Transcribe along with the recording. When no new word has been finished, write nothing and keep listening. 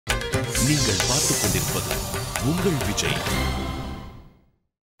நீங்கள் பார்த்துக் கொண்டிருப்பது உங்கள் Vijay.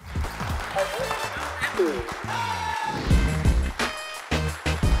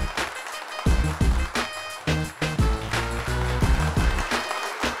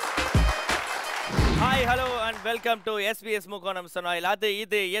 Hi, hello and welcome to SBS Mukonam Sonoil. Adhu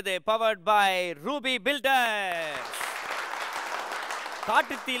Idhu Yedhu powered by Ruby Builders.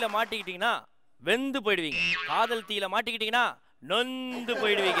 காட்டு தீயில மாட்டிக்கிட்டீங்கன்னா வெந்து போயிடுவீங்க. காதல் தீயில மாட்டிக்கிட்டீங்கன்னா நொந்து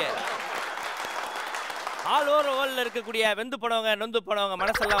போயிடுவீங்க. ஆல் ஓவர் வேர்ல்ட்ல இருக்கக்கூடிய வெந்து போனவங்க நொந்து போனவங்க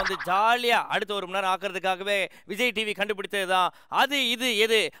மனசெல்லாம் வந்து ஜாலியா அடுத்த ஒரு மணி நேரம் ஆக்கிறதுக்காகவே விஜய் டிவி கண்டுபிடித்ததுதான் அது இது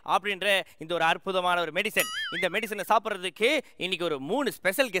எது அப்படின்ற இந்த ஒரு அற்புதமான ஒரு மெடிசன். இந்த மெடிசனை சாப்பிட்றதுக்கு இன்னைக்கு ஒரு 3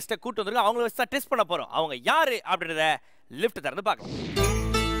 ஸ்பெஷல் கெஸ்ட்டை கூட்டு வந்துருக்கு. அவங்கள வச்சு தான் டெஸ்ட் பண்ண போறோம். அவங்க யாரு அப்படின்றத லிஃப்ட் திறந்து பார்க்கலாம்.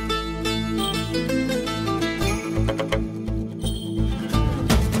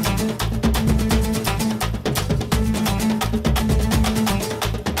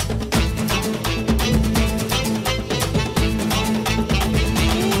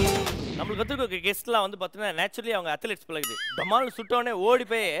 கெஸ்ட்லாம் வந்து பார்த்தீங்கன்னா நேச்சுரலி அவங்க அத்லெட்ஸ் பழகுது. டமால் சுட்டோடனே ஓடி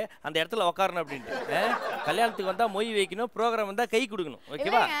போய் அந்த இடத்துல உட்காரணும் அப்படின்ட்டு. கல்யாணத்துக்கு வந்தா மொய் வைக்கணும், ப்ரோக்ராம் வந்தா கை கொடுக்கணும்.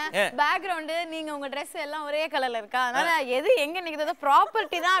 ஓகேவா? பேக்ரவுண்ட் நீங்க உங்க Dress எல்லாம் ஒரே கலர்ல இருக்கா, அதனால எது எங்க நிக்குதோ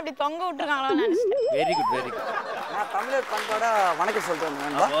ப்ராப்பர்ட்டி தான் அப்படி தொங்க விட்டுருக்காங்களோ நினைச்சேன். Very good very good. நான் தமிழர் பண்பாட வணக்கம்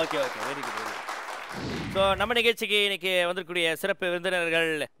சொல்றேன். Okay okay very good very good. So நம்ம நிகழ்ச்சிக்கு இன்னைக்கு வந்திருக்கக்கூடிய சிறப்பு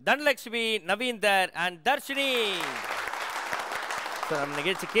விருந்தினர்கள் தனலட்சுமி, நவீந்தர் அண்ட் தர்ஷினி. நம்ம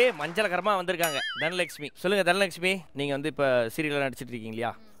நிகழ்ச்சிக்கு மஞ்சளகரமா வந்திருக்காங்க தனலட்சுமி. சொல்லுங்க தனலட்சுமி, நீங்க வந்து இப்ப சீரியல்ல நடிச்சிட்டு இருக்கீங்க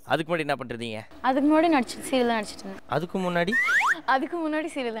இல்லையா? அதுக்கு முன்னாடி என்ன பண்றீங்க? அதுக்கு முன்னாடி சீரியல் நடிச்சிட்டு இருந்தேன். அதுக்கு முன்னாடி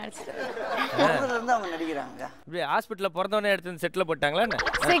சீரியல் நடிச்சிட்டு அவங்க நடிக்கிறாங்க. இப்படி ஹாஸ்பிட்டல்ல பிறந்தவனே எடுத்து செட்டில் போட்டாங்களா?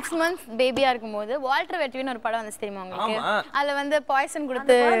 6 months பேபியா இருக்கும்போது வால்டர் வெற்றின்னு ஒரு படம் வந்து தெரியுமா உங்களுக்கு? அதுல வந்து பாய்சன்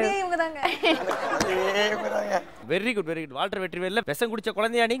கொடுத்து இவங்க தாங்க. Very good very good. Walter வெற்றிவேல்ல விஷம் குடிச்ச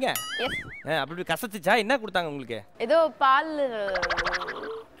குழந்தையா நீங்க? அப்படி கசத்துச்சா? என்ன கொடுத்தாங்க உங்களுக்கு? ஏதோ பால்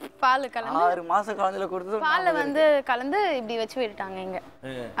கலந்து 6 மாசம் குழந்தையில கொடுத்து பால்ல வந்து கலந்து இப்படி வச்சு விட்டுட்டாங்க இங்க.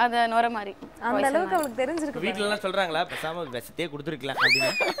 அத நொர மாதிரி. அந்த அளவுக்கு அவளுக்கு தெரிஞ்சிருக்கு. வீட்ல எல்லாம் சொல்றாங்களா பேசாம விஷத்தையே கொடுத்துருக்கலாம் அப்படின்னு?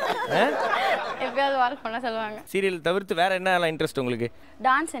 எப்பயாவது வார்க் பண்ண சொல்லுவாங்க. சீரியல் தவிர்த்து வேற என்ன இன்ட்ரெஸ்ட் உங்களுக்கு?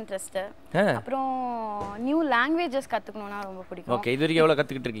 டான்ஸ் இன்ட்ரெஸ்ட், அப்புறம் நியூ லாங்குவேஜஸ் கத்துக்கணும்னா ரொம்ப பிடிக்கும். ஓகே, இது வரைக்கும் எவ்வளவு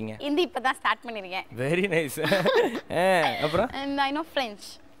கத்துக்கிட்டு இருக்கீங்க? ஹிந்தி இப்பதான் ஸ்டார்ட் பண்ணிருக்கேன். Very nice. அப்புறம் and I know French.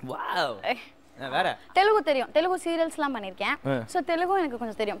 Wow. வேற தெலுங்கு தெரியும். தெலுங்கு சீரியல்ஸ்லாம் பண்ணிருக்கேன். சோ தெலுங்கு எனக்கு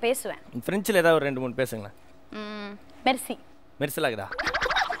கொஞ்சம் தெரியும், பேசுவேன். பிரெஞ்சில ஏதாவது ஒரு 2-3 பேசுங்களேன். மெர்சி. மெர்சிலாக்குதா?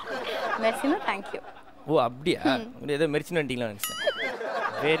 மெர்சினா thank you. ஓ அப்படியா? ஏதோ மெர்சின்னு வந்துட்டீங்களா நினைச்சேன்.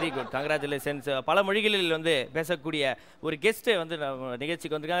 Very good, congratulations. பல மொழிகளில் வந்து பேசக்கூடிய ஒரு கெஸ்ட் வந்து நம்ம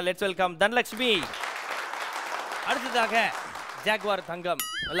நிகழ்ச்சிக்கு வந்திருக்காங்க. Let's welcome Dhanalakshmi. அடுத்ததாக ஜாக்வார் தங்கம்.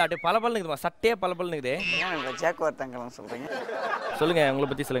 நல்லா அப்படியே பல இருக்குதுமா, சட்டையே பல இருக்குதே. ஜாக்வார் தங்கம்னு சொல்றீங்க? சொல்லுங்க, உங்களை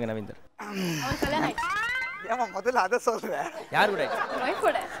பத்தி சொல்லுங்க நவீந்தர். ஏமா முதல்ல அத சொல்றேன். யார் கூட? வைஃப்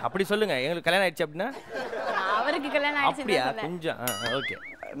கூட. அப்படி சொல்லுங்க. எங்களுக்கு கல்யாணம் ஆயிடுச்சு அப்படின்னா? அவருக்கு கல்யாணம் ஆயிடுச்சு. அப்படியா? கொஞ்சம் ஓகே.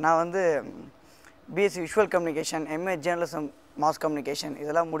 நான் வந்து BSc visual communication, MA journalism, mass communication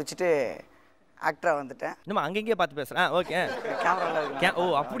இதெல்லாம் முடிச்சுட்டு ஆக்டரா வந்துட்டேன். நம்ம அங்கங்கே பார்த்து பேசுறேன். ஓகே. கேமரால இருக்கு.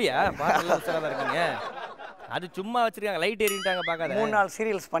 ஓ அப்படியா? பாருங்க உசரமா இருக்கீங்க. அது சும்மா வச்சிருக்காங்க, லைட் எரிஞ்சிட்டாங்க பார்க்காத. 3 நாள்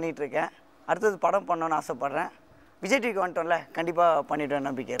சீரியல்ஸ் பண்ணிட்டு இருக்கேன். அடுத்தது படம் பண்ணணும்னு ஆசைப்படுறேன். விஜய் டிவிக்கு வந்துட்டோம்ல, கண்டிப்பா பண்ணிடுவேன்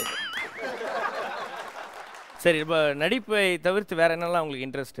நம்பிக்கை இருக்கு. சரி, இப்போ நடிப்பை தவிர்த்து வேற என்னெல்லாம் உங்களுக்கு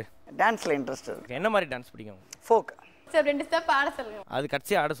இன்ட்ரெஸ்ட்? டான்ஸ்ல இன்ட்ரெஸ்ட் இருக்கு. என்ன மாதிரி டான்ஸ் பிடிக்கும்? ஃபோக். சரி, 2 ஸ்டெப் ஆட சொல்லுங்க. அது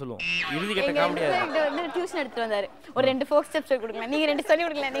கட்சியா ஆட சொல்லுவோம். இறுதி கட்ட காமெடியா வந்து டியூஷன் எடுத்து வந்தாரு. ஒரு 2 ஃபோக் ஸ்டெப்ஸ் கொடுங்க. நீங்க 2 சொல்லி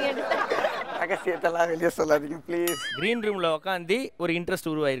கொடுங்க. நீங்க 2 ரகசியத்தெல்லாம் வெளிய சொல்லாதீங்க ப்ளீஸ். கிரீன் ரூம்ல உட்கார்ந்து ஒரு இன்ட்ரெஸ்ட்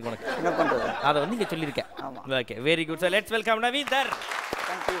உருவாயிருக்கு உனக்கு. என்ன பண்றது? அத வந்து இங்க சொல்லிருக்கேன். Okay, very good. So let's welcome நவீந்தர்.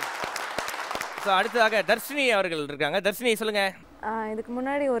 Thank you. So அடுத்ததாக தர்ஷினி அவர்கள் இருக்காங்க. தர்ஷினி சொல்லுங்க. இதுக்கு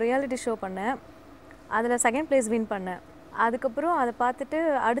முன்னாடி ஒரு ரியாலிட்டி ஷோ பண்ணேன். அதுல 2nd place வின் பண்ணேன். அதுக்கப்புறம் அதை பார்த்துட்டு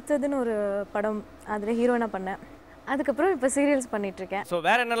அடுத்ததுன்னு ஒரு படம் அதில் ஹீரோயினா பண்ணேன். அதுக்கப்புறம் இப்போ சீரியல்ஸ் பண்ணிட்டு இருக்கேன். ஸோ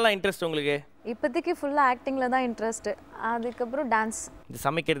வேற என்னெல்லாம் இன்ட்ரெஸ்ட் உங்களுக்கு? இப்போதைக்கு ஃபுல்லாக ஆக்டிங்கில் தான் இன்ட்ரெஸ்ட். அதுக்கப்புறம் டான்ஸ். இது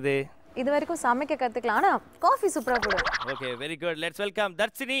சமைக்கிறது? இது வரைக்கும் சமைக்க கற்றுக்கலாம், ஆனால் காஃபி சூப்பராக போடுவேன். Okay, very good. Let's welcome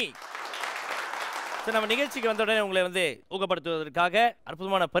Dharshini. So நம்ம நிகழ்ச்சிக்கு வந்த உடனே உங்களை வந்து ஊக்கப்படுத்துவதற்காக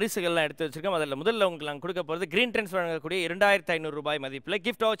அற்புதமான பரிசுகள்லாம் எடுத்து வச்சிருக்கோம். அதில் முதல்ல உங்களுக்கு நாங்கள் கொடுக்க போகிறது கிரீன் ட்ரெண்ட்ஸ் வழங்கக்கூடிய 2500 ரூபாய் மதிப்பில்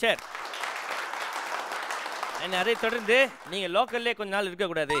கிஃப்ட் வவுச்சர். அதை தொடர்ந்து நீங்க லோக்கல்லே கொஞ்ச நாள்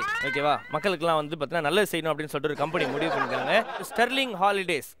இருக்கக்கூடாது, ஓகேவா? மக்களுக்குலாம் வந்து பார்த்தீங்கன்னா நல்லது செய்யணும் அப்படின்னு சொல்லிட்டு ஒரு கம்பெனி முடிவு பண்ணிருக்காங்க. ஸ்டெர்லிங்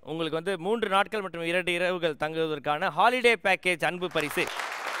ஹாலிடேஸ் உங்களுக்கு வந்து 3 நாட்கள் மற்றும் 2 இரவுகள் தங்குவதற்கான ஹாலிடே பேக்கேஜ் அன்பு பரிசு.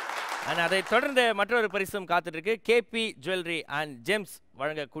 அதை தொடர்ந்து மற்றொரு பரிசும் காத்துட்டு இருக்கு. கேபி ஜுவல்லரி அண்ட் ஜெம்ஸ்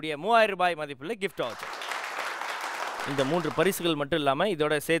வழங்கக்கூடிய 3000 ரூபாய் மதிப்புள்ள கிஃப்ட் வவுச்சர். இந்த 3 பரிசுகள் மட்டும் இல்லாமல்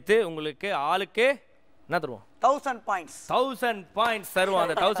இதோட சேர்த்து உங்களுக்கு ஆளுக்கு என்ன தருவோம்? 1000 பாயிண்ட்ஸ். 1000 பாயிண்ட்ஸ் தருவோம்.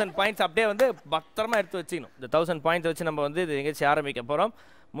 அந்த 1000 பாயிண்ட்ஸ் அப்படியே வந்து பத்திரமா எடுத்து வச்சுக்கணும். இந்த 1000 பாயிண்ட்ஸ் வச்சு நம்ம வந்து இது நிகழ்ச்சி ஆரம்பிக்க போகிறோம்.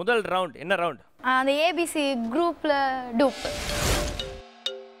 முதல் ரவுண்ட் என்ன ரவுண்ட்? அந்த ஏபிசி குரூப்ல டூப்.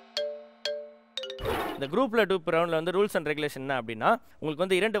 இந்த குரூப்ல டூப் ரவுண்டில் வந்து ரூல்ஸ் அண்ட் ரெகுலேஷன் என்ன அப்படின்னா, உங்களுக்கு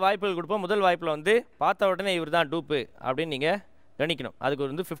வந்து 2 வாய்ப்புகள் கொடுப்போம். முதல் வாய்ப்பில் வந்து பார்த்த உடனே இவர் தான் டூப்பு அப்படின்னு நீங்கள் கணிக்கணும். அதுக்கு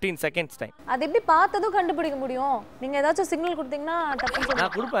வந்து 15 செகண்ட்ஸ் டைம். அது எப்படி பார்த்ததும் கண்டுபிடிக்க முடியும்? நீங்க ஏதாச்சும் சிக்னல் கொடுத்தீங்கன்னா டக்குன்னு சொல்லுங்க.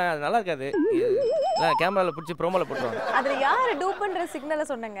 நான் கொடுப்பேன், அது நல்லா இருக்காது. நான் கேமரால பிடிச்சி ப்ரோமோல போட்டுருவாங்க. அதுல யாரு டூப்ன்ற சிக்னலை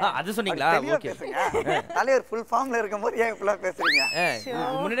சொன்னீங்க? அது சொன்னீங்களா? ஓகே. தலைவர் ஃபுல் ஃபார்ம்ல இருக்கும்போது ஏன் இப்படி பேசுறீங்க?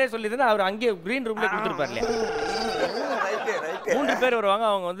 முன்னாடியே சொல்லிதுன்னா அவர் அங்கே கிரீன் ரூம்ல கொடுத்துருப்பார் இல்லையா? Right right. 3 பேர் வருவாங்க.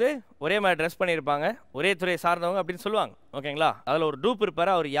 அவங்க வந்து ஒரே மாதிரி ட்ரெஸ் பண்ணியிருப்பாங்க, ஒரே துறை சார்ந்தவங்க அப்படின்னு சொல்லுவாங்க. ஓகேங்களா? அதில் ஒரு டூப்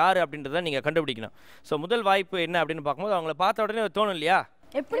இருப்பார். அவர் யார் அப்படின்றத நீங்கள் கண்டுபிடிக்கணும். ஸோ முதல் வாய்ப்பு என்ன அப்படின்னு பார்க்கும்போது அவங்கள பார்த்த உடனே தோணும் இல்லையா?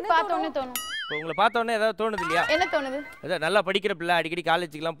 எப்படி பார்த்த உடனே தோணும்? இப்போ உங்களை பார்த்த உடனே ஏதாவது தோணுது இல்லையா? என்ன தோணுது? ஏதாவது நல்லா படிக்கிற பிள்ளை, அடிக்கடி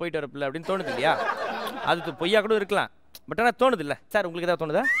காலேஜுக்குலாம் போயிட்டு வர பிள்ளை அப்படின்னு தோணுது இல்லையா? அது பொய்யா கூட இருக்கலாம். பட் ஆனால் தோணுது இல்லை சார்? உங்களுக்கு ஏதாவது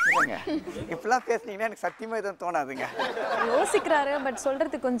தோணுதா? இப்பெல்லாம் பேசுனீங்கன்னா எனக்கு சத்தியமா எதுவும் தோணாதுங்க. யோசிக்கிறாரு, பட்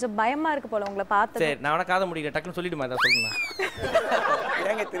சொல்றதுக்கு கொஞ்சம் பயமா இருக்கு போல உங்களை பார்த்து. சரி, நான் காத முடியல, டக்குன்னு சொல்லிடுமா? ஏதாவது சொல்லுங்க.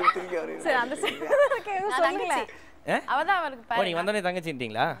 ஏங்க திருப்பி வருது? சரி, அந்த சொல்லுங்களேன். அவதான் அவருக்கு பாரு. நீங்க வந்தோடனே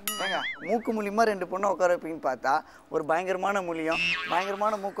தங்கச்சிட்டீங்களா? ஏங்க மூக்கு மூலியமா 2 பொண்ணு உட்கார வைப்பீங்கன்னு பார்த்தா ஒரு பயங்கரமான மூலியம்,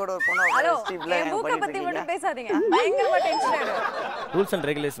 பயங்கரமான மூக்கோட ஒரு பொண்ணு உட்கார வச்சிட்டீங்களா? மூக்க பத்தி மட்டும் பேசாதீங்க. பயங்கரமா டென்ஷன் ஆயிடும். ரூல்ஸ் அண்ட்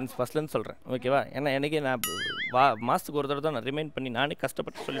ரெகுலேஷன்ஸ் ஃபர்ஸ்ட்ல இருந்து சொல்றேன். ஓகேவா? ஏன்னா எனக்கு நான் மாசத்துக்கு ஒரு தடவை தான் நான் ரிமைண்ட் பண்ணி நானே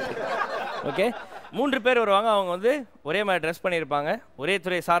கஷ்டப்பட்டு சொல்லிட்டு இருக்கேன். ஓகே? 3 பேர் வருவாங்க. அவங்க வந்து ஒரே மாதிரி ட்ரெஸ் பண்ணியிருப்பாங்க, ஒரே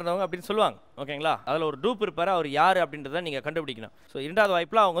துறை சார்ந்தவங்க அப்படின்னு சொல்லுவாங்க. ஓகேங்களா? அதில் ஒரு டூப் இருப்பார். அவர் யார் அப்படின்றத நீங்கள் கண்டுபிடிக்கணும். ஸோ 2வது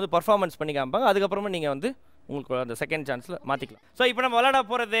வாய்ப்பில் அவங்க வந்து பர்ஃபார்மன்ஸ் பண்ணி காமிப்பாங்க. அதுக்கப்புறமா நீங்கள் வந்து உங்களுக்கு அந்த செகண்ட் சான்ஸில் மாற்றிக்கலாம். ஸோ இப்போ நம்ம விளையாட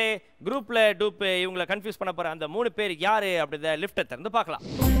போகிறது குரூப்பில் டூப்பு. இவங்களை கன்ஃபியூஸ் பண்ண போகிற அந்த 3 பேர் யார் அப்படின்றத லிஃப்ட்டை திறந்து பார்க்கலாம்.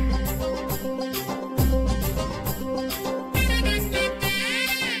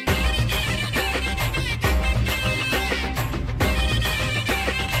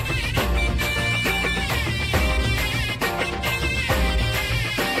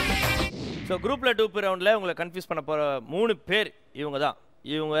 ஸோ குரூப்பில் டூப் ரவுண்டில் உங்களை கன்ஃபியூஸ் பண்ண போகிற 3 பேர் இவங்க தான்.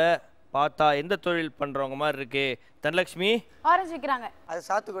 இவங்க பார்த்தா எந்த தொழில் பண்ணுறவங்க மாதிரி இருக்கு? தனலட்சுமி ஆரஞ்சு விற்கிறாங்க. அது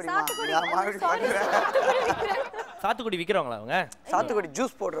சாத்துக்குடி. சாத்துக்குடி விற்கிறவங்களா? அவங்க சாத்துக்குடி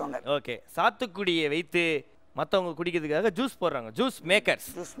ஜூஸ் போடுறவங்க. ஓகே, சாத்துக்குடியை வைத்து மற்றவங்க குடிக்கிறதுக்காக ஜூஸ் போடுறாங்க. Juice makers.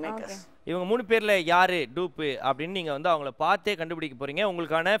 Juice makers. இவங்க 3 பேரில் யார் டூப்பு அப்படின்னு நீங்கள் வந்து அவங்கள பார்த்தே கண்டுபிடிக்க போகிறீங்க.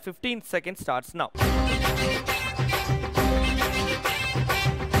 உங்களுக்கான 15 செகண்ட் ஸ்டார்ட்ஸ் நவ்.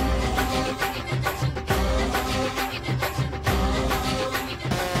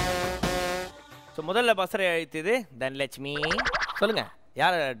 ஸோ முதல்ல பஸ்ஸரை அழைத்தது தனலட்சுமி. சொல்லுங்க,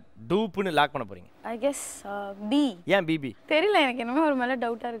 யாரை டூப்புன்னு லாக் பண்ண போறீங்க? I guess B. ஏன் பிபி? தெரியல, எனக்கு என்னமோ ஒரு மேல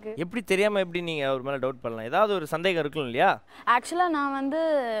டவுட்டா இருக்கு. எப்படி தெரியாம எப்படி நீங்க ஒரு மேல டவுட் பண்ணலாம்? ஏதாவது ஒரு சந்தேகம் இருக்கும் இல்லையா? ஆக்சுவலா நான் வந்து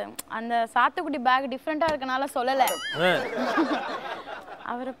அந்த சாத்துக்குடி பேக் டிஃப்ரெண்டா இருக்கனால சொல்லல.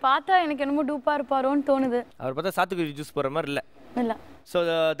 அவரை பார்த்தா எனக்கு என்னமோ டூப்பா இருப்பாரோன்னு தோணுது. அவர் பார்த்தா சாத்துக்குடி ஜூஸ் போற மாதிரி இல்ல. இல்ல. ஸோ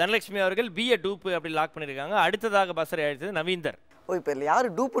தனலட்சுமி அவர்கள் பிஏ டூப்பு அப்படி லாக் பண்ணியிருக்காங்க. அடுத்ததாக பஸ்ஸரை அழைத்தது நவீந்தர். ஓ, இப்போ இல்லை யார்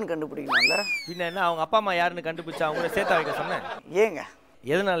டூப்புன்னு கண்டுபிடிக்கணும்ல? பின்ன என்ன, அவங்க அப்பா அம்மா யாருன்னு கண்டுபிடிச்சா அவங்கள சேர்த்தா வைக்க சொன்னேன். ஏங்க?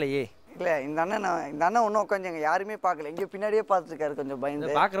 எதனாலயே? இல்லை, இந்த அண்ணன் ஒன்றும் உட்காந்துங்க யாருமே பார்க்கல, எங்கே பின்னாடியே பார்த்துருக்காரு. கொஞ்சம்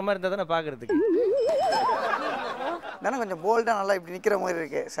பயந்து பார்க்குற மாதிரி இருந்தால் தானே பார்க்கறதுக்கு. தானே கொஞ்சம் போல்டாக நல்லா இப்படி நிற்கிற மாதிரி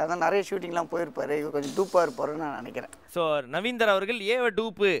இருக்கு. சார் அதான் நிறைய ஷூட்டிங்லாம் போயிருப்பாரு. இவர் கொஞ்சம் டூப்பாக இருப்பாருன்னு நான் நினைக்கிறேன். ஸோ நவீந்தர் அவர்கள் ஏவ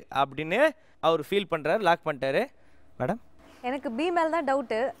டூப்பு அப்படின்னு அவர் ஃபீல் பண்ணுறாரு, லாக் பண்ணிட்டாரு. மேடம், எனக்கு பி மேல தான்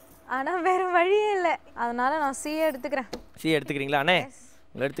டவுட்டு, ஆனா வேற வழியே இல்லை, அதனால நான் சி எடுத்துக்கிறேன். சி எடுத்துக்கிறீங்களா? அண்ணே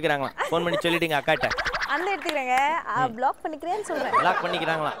உங்களை எடுத்துக்கிறாங்களா? ஃபோன் பண்ணி சொல்லிட்டீங்க அக்காட்ட. அந்த எடுத்துக்கிறேங்க, பிளாக் பண்ணிக்கிறேன்னு சொல்றேன். லாக்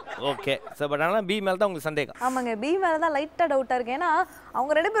பண்ணிக்கிறாங்களா? ஓகே. ஸோ பட் ஆனால் பி மேலே தான் உங்களுக்கு சந்தேகம். ஆமாங்க, பி மேல தான் லைட்டா டவுட்டா இருக்கு. ஏன்னா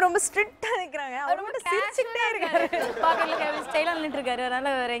அவங்க 2 பேரும் ரொம்ப ஸ்ட்ரிக்ட்டா நிக்கறாங்க. அவர் மட்டும் சிரிச்சிட்டே இருக்காரு. பாக்கல ஸ்டைலா நின்னுட்டு இருக்காரு.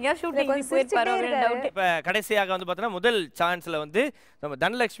 அதனால வேற எங்கயா ஷூட்டிங் போயிருப்பாரோ ஒரு டவுட். இப்போ கடைசியாக வந்து பார்த்தீங்கன்னா முதல் சான்ஸ்ல வந்து நம்ம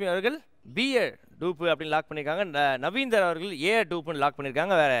தனலட்சுமி அவர்கள் பிஏ டூப்பு அப்படின்னு லாக் பண்ணியிருக்காங்க. நவீந்தர் அவர்கள் ஏ டூப்புன்னு லாக்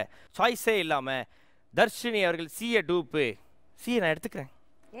பண்ணியிருக்காங்க. வேற சாய்ஸே இல்லாமல் தர்ஷினி அவர்கள் சிஏ டூப்பு. சிஏ நான் எடுத்துக்கிறேன்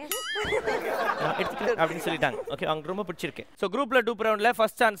அப்படின்னு சொல்லிட்டாங்க. ஓகே, அவங்க ரொம்ப பிடிச்சிருக்கு. ஸோ குரூப்பில் டூப் ரவுண்டில்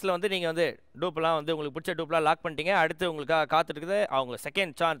ஃபர்ஸ்ட் சான்ஸில் வந்து நீங்கள் வந்து டூப்லாம் வந்து உங்களுக்கு பிடிச்ச டூப்லாம் லாக் பண்ணிட்டீங்க. அடுத்து உங்களுக்காக காத்துருக்குது அவங்க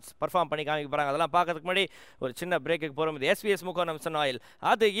செகண்ட் சான்ஸ் பர்ஃபார்ம் பண்ணி காமிக்க போகிறாங்க. அதெல்லாம் பார்க்கறதுக்கு முன்னாடி ஒரு சின்ன பிரேக்குக்கு போகிறோம். இது SBS முக்கோணம் சன் ஆயில்.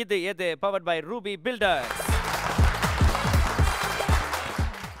 அது இது எது பவர்ட் பை ரூபி பில்டர்ஸ்.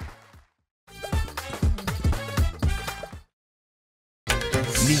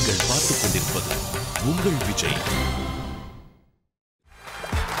 நீங்கள் பார்த்துக் கொண்டிருப்பது உங்கள் Vijay.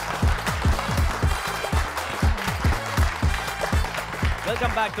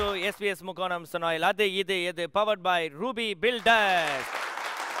 Welcome back to SBS முக்கோணம் சன் ஆயில். அது இது எது பவர்ட் பை ரூபி பில்டர்ஸ்.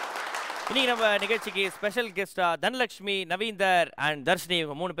 இன்னைக்கு நம்ம நிகழ்ச்சிக்கு ஸ்பெஷல் கெஸ்டா தனலட்சுமி, நவீந்தர் அண்ட் தர்ஷினி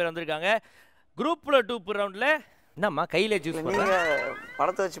இவங்க 3 பேர் வந்திருக்காங்க. குரூப்ல டூப் ரவுண்ட்ல என்னம்மா கையில ஜூஸ் நீங்க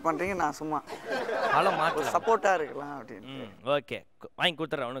படத்தை வச்சு பண்றீங்க, நான் சும்மா பழம் மாட்டு சப்போர்ட்டா இருக்கலாம் அப்படின்னு. ஓகே, வாங்கி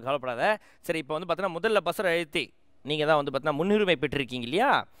கொடுத்துறேன், ஒன்றும் கவலைப்படாத. சரி, இப்போ வந்து பார்த்தீங்கன்னா முதல்ல பஸ்ஸரை அழுத்தி நீங்கள் தான் வந்து பார்த்தீங்கன்னா முன்னுரிமை பெற்றிருக்கீங்க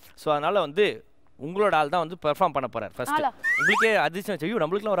இல்லையா? ஸோ அதனால் வந்து உங்களோட ஆள் தான் வந்து பெர்ஃபார்ம் பண்ண போகிறார் ஃபர்ஸ்ட். உங்களுக்கே அதிர்ஷ்டம் செய்யும்,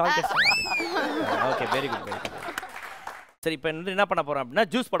 நம்மளுக்குலாம் ஒரு ஆள் கிடைச்சாங்க. Okay, very good very good. சரி, இப்போ வந்து என்ன பண்ண போகிறோம் அப்படின்னா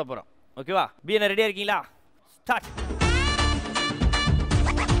ஜூஸ் போட போகிறோம். ஓகேவா? பி என்ன ரெடியாக இருக்கீங்களா? ஸ்டார்ட்.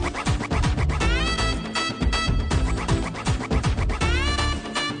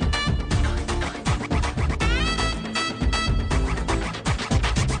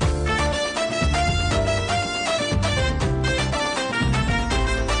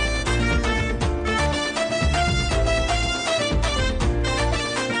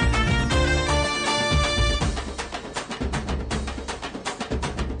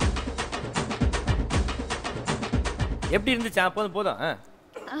 எப்படி இருந்துச்சு? போதும் போதும்.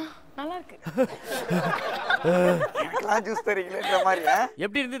 நல்லா இருக்கு. எனக்குலாம் ஜூஸ் தரீங்களேன்ற மாதிரி.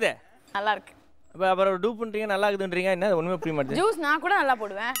 எப்படி இருந்தது? நல்லா இருக்கு. அப்புறம் டூப் பண்றீங்க, நல்லா இருக்குதுன்றீங்க, என்ன ஒண்ணுமே புரிய மாட்டேங்குது. ஜூஸ் நான் கூட நல்லா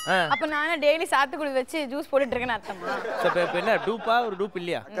போடுவேன். அப்ப நான் டெய்லி சாத்துக்குடி வச்சு ஜூஸ் போட்டுட்டு இருக்கேன்னு அர்த்தமா? இப்போ என்ன டூப்பா ஒரு டூப்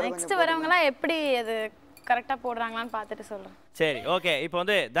இல்லையா? நெக்ஸ்ட் வரவங்கலாம் எப்படி அது கரெக்டா போடுறாங்களான்னு பார்த்துட்டு சொல்றேன். சரி, ஓகே. இப்போ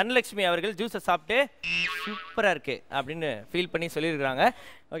வந்து தனலட்சுமி அவர்கள் ஜூஸை சாப்பிட்டு சூப்பரா இருக்கு அப்படின்னு ஃபீல் பண்ணி சொல்லியிருக்காங்க.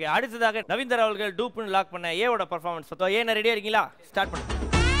 ஓகே, அடுத்ததாக நவீந்தர் அவர்கள் டூப்னு லாக் பண்ண ஏவோட பர்ஃபார்மன்ஸ் பார்த்தோம். ஏன்னா ரெடியா இருக்கீங்களா? ஸ்டார்ட் பண்ணுங்க.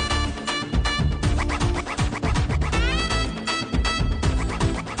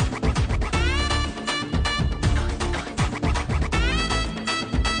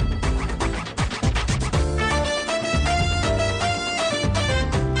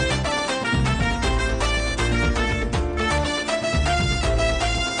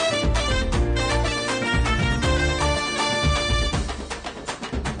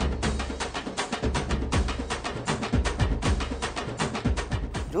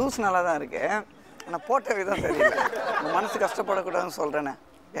 ஜூஸ் நல்லா தான் இருக்கு, ஆனால் போட்ட விதம் தெரியல. உங்கள் மனசு கஷ்டப்படக்கூடாதுன்னு சொல்கிறேனே,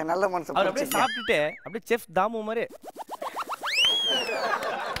 என் நல்ல மனசு அப்படியே சாப்பிட்டுட்டு அப்படியே செஃப் தாமு மாதிரி.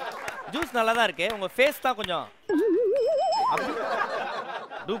 ஜூஸ் நல்லா தான் இருக்கு, உங்க ஃபேஸ் தான் கொஞ்சம்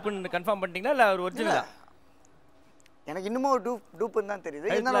டூப்னு கன்ஃபார்ம் பண்ணிட்டீங்களா இல்லை ஒரு ஒரிஜினலா? எனக்கு இன்னமும் ஒரு டூப்புன்னு தான் தெரியுது.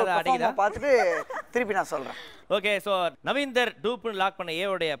 இருந்தாலும் பார்த்துட்டு திருப்பி நான் சொல்கிறேன். ஓகே, ஸோ நவீந்தர் டூப்னு லாக் பண்ண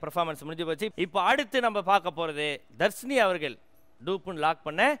ஏவோடைய பெர்ஃபார்மன்ஸ் முடிஞ்சு போச்சு. இப்போ அடுத்து நம்ம பார்க்க போகிறது தர்ஷினி அவர்கள் டூப்னு லாக்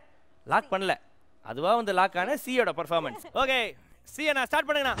பண்ணல, அதுவா வந்து லாக் ஆன சியோட பெர்ஃபார்மன்ஸ். ஓகே, சி அண்ணா ஸ்டார்ட்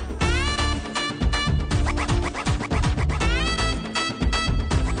பண்ணுங்கண்ணா.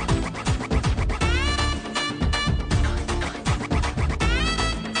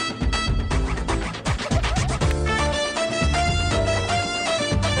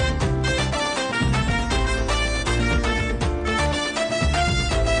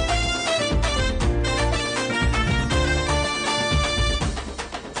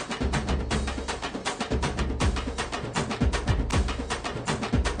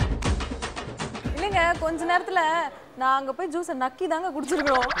 கொஞ்ச நேரத்துல நான் அங்க போய் ஜூஸை நக்கி தாங்க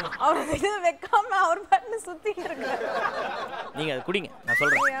குடிச்சிருக்கோம். அவர் இது வைக்காம அவர் பாட்டு சுத்திட்டு இருக்காரு. நீங்க அதை குடிங்க, நான்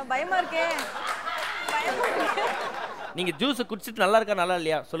சொல்றேன். பயமா இருக்கே. நீங்க ஜூஸ் குடிச்சிட்டு நல்லா இருக்கா நல்லா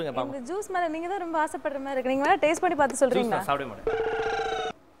இல்லையா சொல்லுங்க பாப்போம். இந்த ஜூஸ் மேல நீங்க தான் ரொம்ப ஆசைப்படுற மாதிரி இருக்கு. நீங்க வேணா டேஸ்ட் பண்ணி பார்த்து சொல்றீங்களா? ஜூஸ் சாப்பிட மாட்டேன்.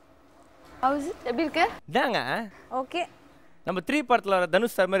 ஹவுஸ் எப்படி இருக்கு? இதாங்க ஓகே. நம்ம 3 படத்துல வர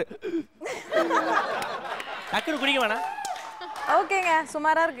தனுஷ் சார் மாதிரி டக்குனு குடிக்க வேணாம். ஓகேங்க,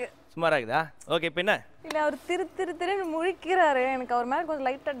 சுமாரா இருக்கு. சுமாரா இருக்குதா? ஓகே, இப்போ என்ன? இல்ல அவர் திருன்னு முழிக்கிறாரு. எனக்கு அவர் மேல கொஞ்சம்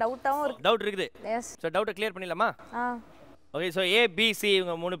லைட்டா டவுட்டாவும் இருக்கு. டவுட் இருக்குது. எஸ். சோ டவுட்டை கிளியர் பண்ணிடலாமா? ஓகே, ஸோ ஏ பி சி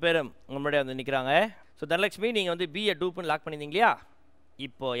இவங்க 3 பேரும் உங்க முன்னாடி வந்து நிற்கிறாங்க. ஸோ தனலட்சுமி நீங்கள் வந்து பிஏ டூப்னு லாக் பண்ணியிருந்தீங்க இல்லையா?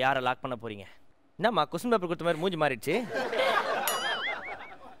 இப்போ யாரை லாக் பண்ண போறீங்க? என்னம்மா கொஸ்டின் பேப்பர் கொடுத்த மாதிரி மூஞ்சி மாறிடுச்சு?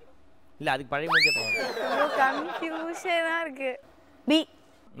 இல்லை, அதுக்கு பழைய மூஞ்சி போகும். கன்ஃபியூஷனா இருக்கு. பி.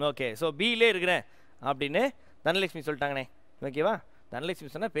 ஓகே, ஸோ பியிலே இருக்கிறேன் அப்படின்னு தனலட்சுமி சொல்லிட்டாங்கண்ணே. ஓகேவா? தனலட்சுமி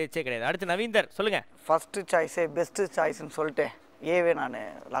சொன்னால் பேச்சே கிடையாது. அடுத்து நவீந்தர் சொல்லுங்க. ஃபர்ஸ்ட் சாய்ஸே பெஸ்ட் சாய்ஸ்ன்னு சொல்லிட்டு ஏவே நான்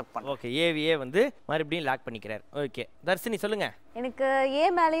லாக் பண்ணேன். ஓகே, ஏவியே வந்து மறுபடியும் லாக் பண்ணிக்கிறார். ஓகே, தர்ஷினி சொல்லுங்க. எனக்கு ஏ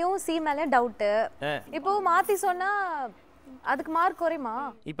மேலேயும் சி மேலேயும் டவுட்டு. இப்போ மாற்றி சொன்னால் அதுக்கு மார்க் குறையுமா?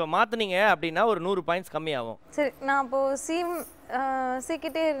 இப்போ மாற்றினீங்க அப்படின்னா ஒரு 100 பாயிண்ட்ஸ் கம்மியாகும். சரி, நான் இப்போ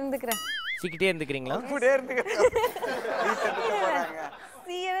சிக்கிட்டே இருந்துக்கிறேன். சிக்கிட்டே இருந்துக்கிறீங்களா? அப்படியே இருந்துக்கிறேன்.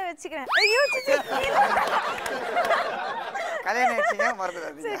 சியவே வச்சுக்கிறேன். ஐயோ, கல்யாணம் ஆயிடுச்சுங்க,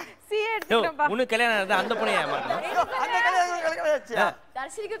 மறந்துடாதீங்க. சியே எடுத்துக்கிறேன்ப்பா. உனக்கு கல்யாணம் ஆனது அந்த பொண்ணையா மறக்கணும்? அந்த கல்யாணம் ஆயிடுச்சு.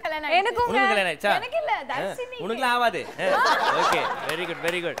 தர்ஷினிக்கு கல்யாணம் ஆயிடுச்சு. எனக்கும் உனக்கு கல்யாணம் ஆயிடுச்சா? எனக்கு இல்ல, தர்ஷினி. உனக்குலாம் ஆகாது. Okay, very good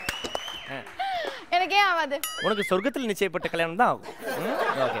very good. எனக்கே ஆகாது. உனக்கு சொர்க்கத்தில் நிச்சயப்பட்ட கல்யாணம் தான் ஆகும்.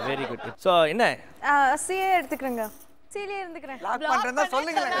 Okay, very good. ஸோ என்ன சியே எடுத்துக்கிறேங்க. சீலியே இருந்துக்கிறேன். லாக் பண்றதா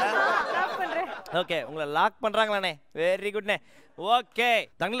சொல்லுங்களேன். லாக் பண்றேன். ஓகே, உங்களை லாக் பண்றாங்களானே? வெரி குட்னே. ஓகே,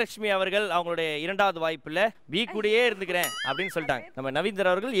 தனலட்சுமி அவர்கள் அவங்களுடைய இரண்டாவது வாய்ப்புல பி கூடயே இருந்துக்கிறேன் அப்படின்னு சொல்லிட்டாங்க. நம்ம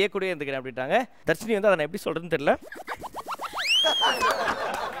நவீந்தர் அவர்கள் ஏ கூடயே இருந்துக்கிறேன் அப்படின்ட்டாங்க. தர்ஷினி வந்து அதை எப்படி சொல்றதுன்னு தெரியல.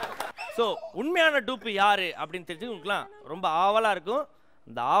 ஸோ உண்மையான டூப்பு யாரு அப்படின்னு தெரிஞ்சு உங்களுக்குலாம் ரொம்ப ஆவலா இருக்கும்.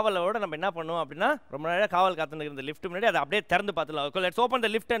 இந்த ஆவலோட நம்ம என்ன பண்ணுவோம் அப்படின்னா, ரொம்ப நேரம் காவல் காத்துன்னு இருந்த லிஃப்ட் முன்னாடி அதை அப்படியே திறந்து பார்த்துலாம். Let's open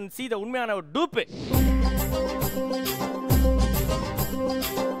the lift and see the உண்மையான ஒரு டூப்பு.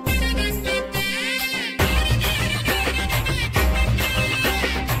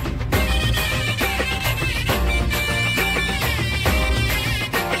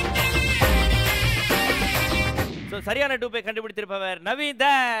 ஸோ சரியான டூப்பை கண்டுபிடித்திருப்பவர்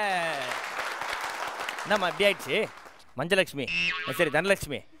நவீந்தர். நம்ம அப்படி ஆயிடுச்சு. மஞ்சலட்சுமி, சரி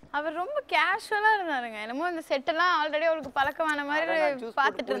தனலட்சுமி. அவர் ரொம்ப கேஷுவலா இருந்தாருங்க. என்னமோ இந்த செட்டெல்லாம் ஆல்ரெடி அவருக்கு பழக்கமான மாதிரி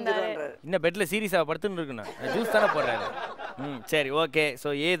பார்த்துட்டு இருந்தாரு. இன்னும் பெட்ல சீரியஸா படுத்துன்னு இருக்கணும். ஜூஸ் தானே போடுறாரு. சரி ஓகே. ஸோ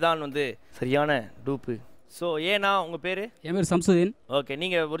ஏ தான் வந்து சரியான டூப்பு. ஸோ ஏன்னா உங்கள் பேர்? என் பேர் சம்சுதீன். ஓகே,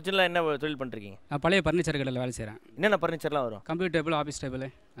 நீங்கள் ஒரிஜினலாக என்ன தொழில் பண்ணுறீங்க? நான் பழைய ஃபர்னிச்சர் கடையில் வேலை செய்கிறேன். என்னென்ன ஃபர்னிச்சர்லாம் வரும்? கம்ப்யூட்டர் டேபிள், ஆஃபீஸ் டேபிள்,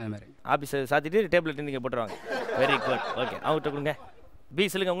 அது மாதிரி. ஆஃபீஸை சாத்திட்டு டேபிள் நீங்கள் போட்டுருவாங்க. Very good. ஓகே, அவங்ககிட்ட கொடுங்க. பி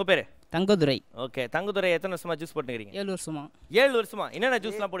சொல்லுங்க, உங்கள் பேர்? தங்கதுரை. ஓகே, தங்கதுரை எத்தனை வருஷமா ஜூஸ் போட்டுக்கிறீங்க? 7 வருஷமா. 7 வருஷமா. என்னென்ன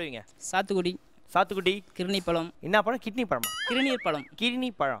ஜூஸ்லாம் போடுவீங்க? சாத்துக்குடி, சாத்துக்குடி, கிருணி பழம். என்ன பழம்? கிட்னி பழமா? கிருநீர் பழம். கிட்னி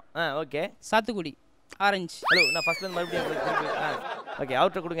பழம். ஓகே. சாத்துக்குடி, ஆரஞ்சு. ஹலோ, நான் ஃபர்ஸ்ட்லேருந்து மறுபடியும் ஓகே,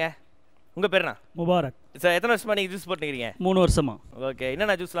 அவர்கிட்ட கொடுங்க. உங்கள் பேர்ண்ணா? முபாரக். சார் எத்தனை வருஷமா நீங்கள் ஜூஸ் போட்டுக்கிறீங்க? 3 வருஷமா. ஓகே,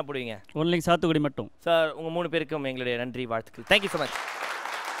 என்னென்ன ஜூஸ்லாம் போடுவீங்க? ஒன்லி சாத்துக்குடி மட்டும். சார் உங்கள் 3 பேருக்கும் எங்களுடைய நன்றி, வாழ்த்துக்கள். Thank you so much.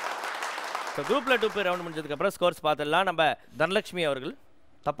 ஸோ குரூப்பில் டூப்பு ரவுண்ட் முடிஞ்சதுக்கப்புறம் ஸ்கோர்ஸ் பார்த்துடலாம். நம்ம தனலட்சுமி அவர்கள்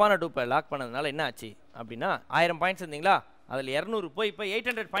தப்பான டூப்பை லாக் பண்ணதுனால என்ன ஆச்சு அப்படின்னா, 1000 பாயிண்ட்ஸ் இருந்தீங்களா, அதில் 200 போய் இப்போ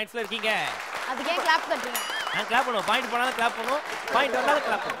 800 பாயிண்ட்ஸில் இருக்கீங்க. அதுக்கே கிளாப் தட்டுங்க. நான் கிளாப் பண்ணுவோம். பாயிண்ட் போனாலும் கிளாப் பண்ணுவோம், பாயிண்ட் வந்தாலும்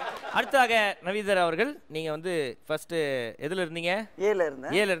கிளாப் பண்ணுவோம். அடுத்ததாக நவீந்தர் அவர்கள், நீங்கள் வந்து ஃபர்ஸ்ட் எதில் இருந்தீங்க? ஏல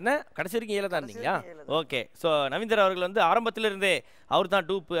இருந்தேன். ஏல இருந்தேன். கடைசி வரைக்கும் ஏல தான் இருந்தீங்களா? ஓகே. ஸோ நவீந்தர் அவர்கள் வந்து ஆரம்பத்திலிருந்தே அவர் தான்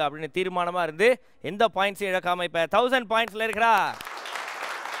டூப்பு அப்படின்னு தீர்மானமாக இருந்து எந்த பாயிண்ட்ஸையும் இழக்காமல் இப்போ 1000 பாயிண்ட்ஸில் இருக்கிறார்.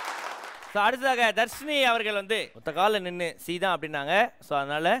 ஸோ அடுத்ததாக தர்ஷினி அவர்கள் வந்து ஒத்த காலில் நின்று சி தான் அப்படின்னாங்க. ஸோ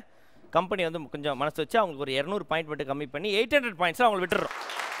அதனால் கம்பெனி வந்து கொஞ்சம் மனசு வச்சு அவங்களுக்கு ஒரு 200 பாயிண்ட் மட்டும் கம்மி பண்ணி 800 பாயிண்ட்ஸில் அவங்களை விட்டுறோம்.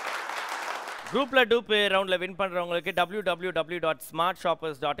 குரூப்பில் டூப்பு ரவுண்டில் வின் பண்ணுறவங்களுக்கு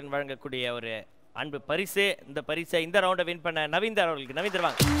www.smartshoppers.in வழங்கக்கூடிய ஒரு அன்பு பரிசு. இந்த பரிசை இந்த ரவுண்டை வின் பண்ண நவீந்தர் அவர்களுக்கு. நவீந்தர்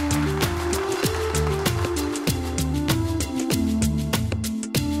வாங்க.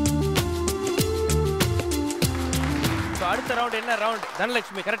 அடுத்த ரவுண்ட் என்ன ரவுண்ட்?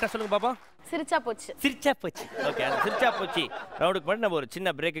 தனலட்சுமி கரெக்டாக சொல்லுங்க பாப்பா. சிரிச்சா போச்சு. சிரிச்சா போச்சு. ஓகே, அந்த சிரிச்சா போச்சு ரவுண்டுக்கு மட்டும் நம்ம ஒரு சின்ன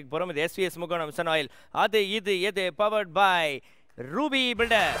பிரேக்குக்கு போகிறோம். இது SVS முகோணம் சன் ஆயில். அது இது எது பவர்ட் பை ரூபி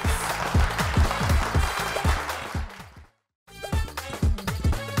பில்டர்.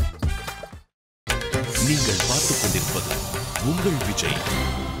 நீங்கள் பார்த்துக் கொண்டிருப்பது உங்கள் Vijay.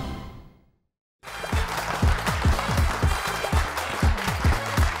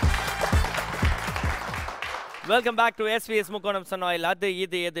 Welcome back to SVS முகோணம் Sun oil. அது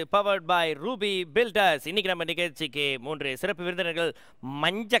இது எது பவர்ட் பை ரூபி பில்டர்ஸ். இன்னைக்கு நம்ம நிகழ்ச்சிக்கு 3 சிறப்பு விருந்தினர்கள்.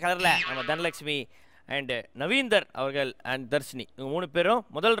 மஞ்சள் கலரில் நம்ம தனலட்சுமி அண்ட் நவீந்தர் அவர்கள் அண்ட் தர்ஷினி. இவங்க 3 பேரும்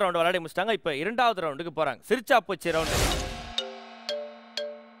முதல் ரவுண்டு விளையாடி முடிச்சிட்டாங்க. இப்போ 2வது ரவுண்டுக்கு போகிறாங்க. சிரிச்சா போச்சு ரவுண்டு.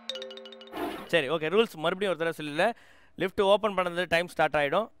 சரி ஓகே, ரூல்ஸ் மறுபடியும் ஒரு தடவை சொல்லல. லிஃப்ட் ஓப்பன் பண்ணது டைம் ஸ்டார்ட்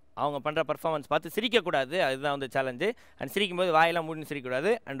ஆகிடும். அவங்க பண்ணுற பர்ஃபார்மன்ஸ் பார்த்து சிரிக்கக்கூடாது. அதுதான் வந்து சேலஞ்சு. அண்ட் சிரிக்கும் போது வாயெல்லாம் மூடி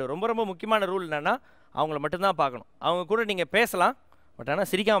சிரிக்கக்கூடாது. அண்ட் ரொம்ப ரொம்ப முக்கியமான ரூல் என்னென்னா, அவங்கள மட்டும்தான் பார்க்கணும். அவங்க கூட நீங்கள் பேசலாம், பட் ஆனால்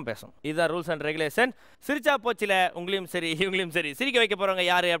சிரிக்காமல் பேசணும். இதுதான் ரூல்ஸ் அண்ட் ரெகுலேஷன். சிரிச்சா போச்சில் உங்களையும் சரி இவங்களையும் சரி சிரிக்க வைக்க போகிறவங்க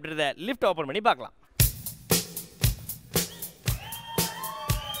யார் அப்படின்றத லிஃப்ட் ஓப்பன் பண்ணி பார்க்கலாம்.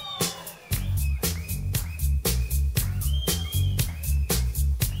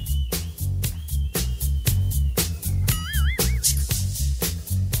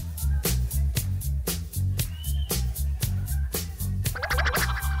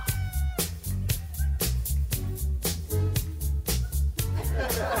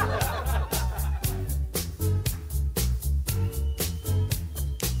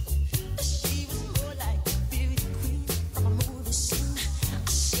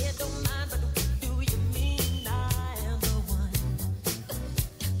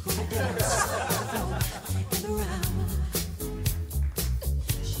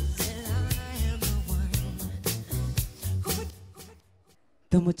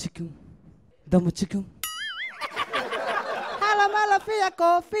 Damuchikum. Hala mala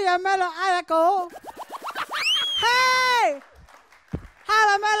fia mela ayako. Hey!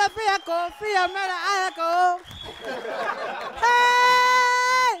 Hala mala fia mela ayako.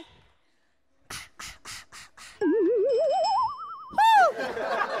 Hey!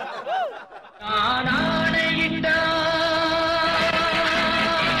 நானாடையிட்டால்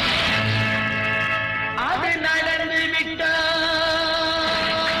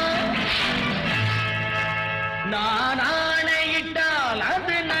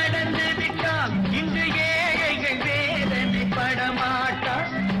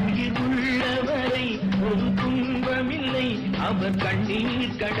அவர்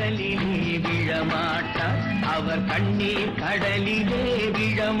கண்ணீர் கடலிலே விழமாட்டார் அவர் கண்ணீர் கடலிலே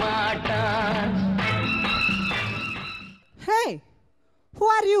விழமாட்டார் Hey, who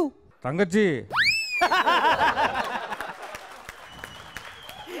are you? தங்கச்சி.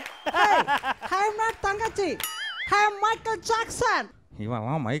 Hey, I am not Tangachi. I am Michael Jackson.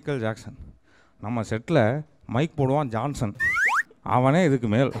 இவன்லாம் மைக்கேல் ஜாக்சன். நம்ம செட்டில் மைக் போடுவான் ஜான்சன். அவனே இதுக்கு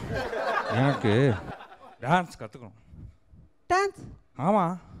மேல். எனக்கு டான்ஸ் கற்றுக்கணும். Dance?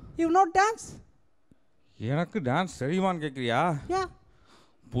 ஆமாம். You know dance? எனக்கு டான்ஸ் தெரியுமான்னு கேட்குறியா? Yeah.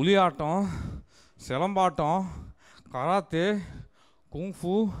 புலியாட்டம், சிலம்பாட்டம், கராத்தே,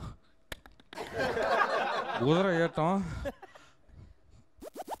 குங்ஃபு, குதிரை ஏட்டம்,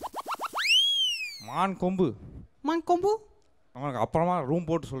 மான் கொம்பு. மான் கொம்பு? அவனுக்கு அப்புறமா ரூம்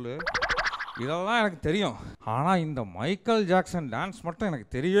போட்டு சொல்லு. இதெல்லாம் எனக்கு தெரியும். ஆனால் இந்த மைக்கேல் ஜாக்சன் டான்ஸ் மட்டும் எனக்கு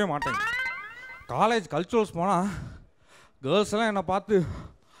தெரியவே மாட்டேங்குது. காலேஜ் கல்ச்சுரல்ஸ் போனால் கேர்ள்ஸ் எல்லாம் என்னை பார்த்து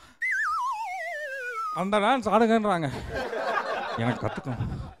அந்த டான்ஸ் ஆடுங்கன்றாங்க. எனக்கு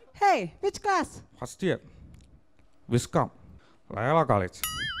கற்றுக்கணும். Hey, which class? First year viscom Loyola college.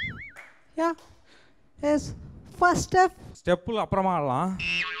 Yeah. Yes. First step. ஸ்டெப்பில் அப்புறமா ஆடலாம்,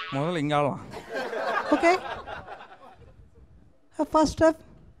 முதல்ல இங்கே ஆடலாம். Okay. First step.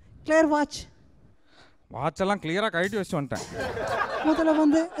 Clear watch. வாட்செல்லாம் கிளியராக கழட்டி வச்சு வந்துட்டேன். முதல்ல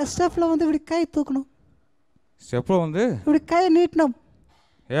வந்து ஸ்டெப்பில் வந்து இப்படி கை தூக்கணும். ஸ்டெப்பில் வந்து இப்படி கை நீட்டணும்.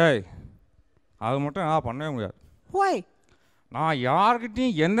 ஏய், அது மட்டும் நான் பண்ணவே முடியாது. Why? நான்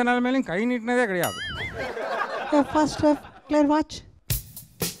யார்கிட்டையும் எந்த நிலைமையிலையும் கை நீட்டினதே கிடையாது. First step. Clear watch.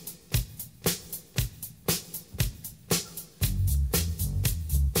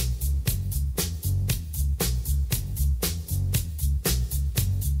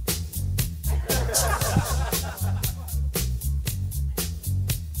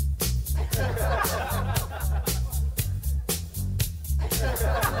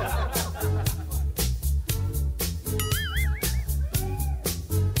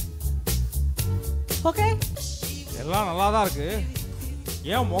 Okay. எல்லாம் நல்லா தான் இருக்கு.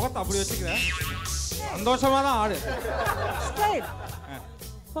 ஏன் முகத்தை அப்படி வச்சுக்கிற? சந்தோஷமா தான் ஆடு. Straight.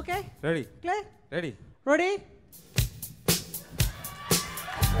 Okay. Ready. Clear. Ready. Ready.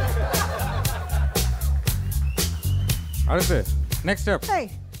 அடுத்து next step. Hey,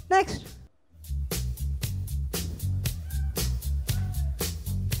 next.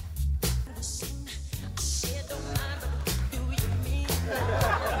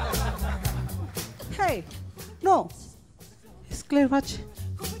 Hey, no. It's clear watch.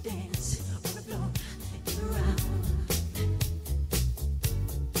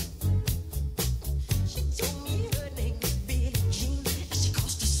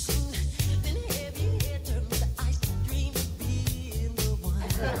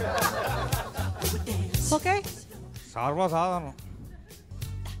 Okay. சர்வ சாதாரணம்.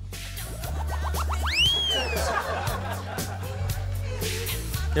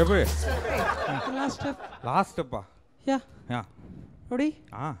 எப்படி? Last step. லாஸ்ட் ஸ்டெப்பா? Yeah. யா. Ready?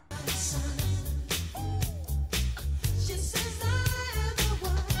 ஆ.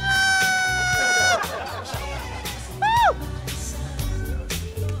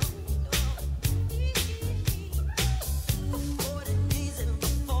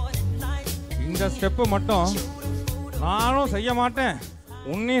 இந்த ஸ்டெப்பு மட்டும் நானும் செய்ய மாட்டேன்,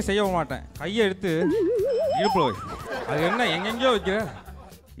 உன்னையும் செய்ய மாட்டேன். கையை எடுத்து இடுப்புல வை. அது என்ன எங்கெங்கேயோ வைக்கிற?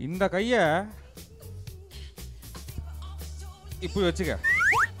 இந்த கையை இப்படி வச்சுக்க,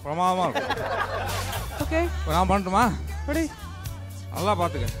 பிரமாதமாக இருக்கும். Okay. இப்போ நான் பண்ணட்டுமா? Ready? நல்லா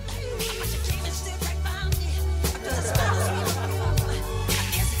பார்த்துக்க.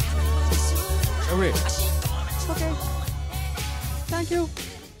 எப்படி? Okay. Thank you.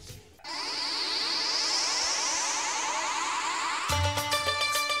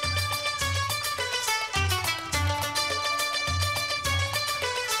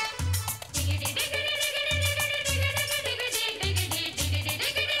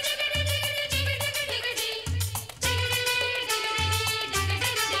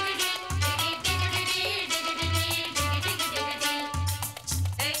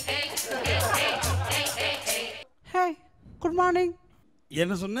 Hey, good morning.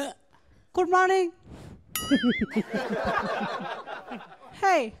 என்ன சொன்ன? Good morning.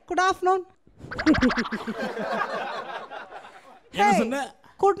 Hey, good afternoon. என்ன சொன்ன?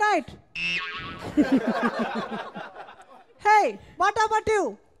 Good night. Hey, what about you?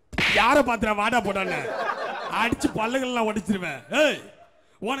 யார பாத்திர வாடா போடானே அடிச்சு பல்லுகள்லாம் உடைச்சிருவேன். ஏய்,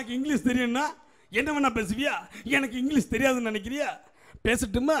 உனக்கு இங்கிலீஷ் தெரியும்னா என்ன வேணா பேசுவியா? எனக்கு இங்கிலீஷ் தெரியாதுன்னு நினைக்கிறியா?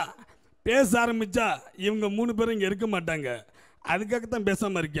 பேசட்டுமா? பேச ஆரம்பிச்சா இவங்க 3 பேரும் இங்கே இருக்க மாட்டாங்க. அதுக்காகத்தான்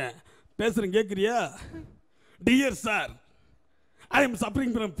பேசாமல் இருக்கேன். பேசுகிறேன், கேட்குறியா? Dear sir, I am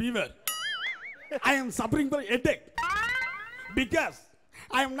suffering from fever. I am suffering from headache. Because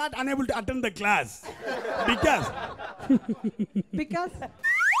I am not unable to attend the class. Because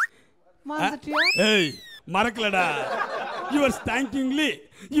hey, மறக்கலடா. Yours thankingly,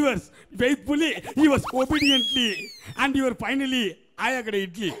 yours faithfully, yours obediently, and yours finally ஆயாக்கடை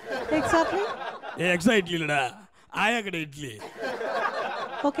idli. Exactly. Exactly இல்லடா. ஆயாக்கடை idli.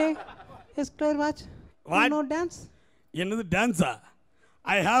 Okay. Is clear watch? What? No dance? என்னது டான்ஸா?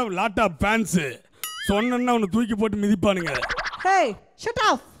 I have lot of fans. சொன்னேன்னா உன்னை தூக்கி போட்டு மிதிப்பானுங்க. Hey, shut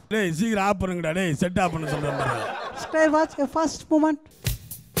up. டேய் சீக்கிரம் of பண்ணுங்கடா. டேய் செட் ஆஃப் பண்ண சொல்றேன் பாரு. Clear watch. A first moment.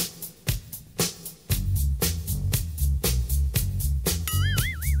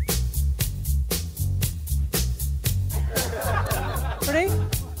 Ready?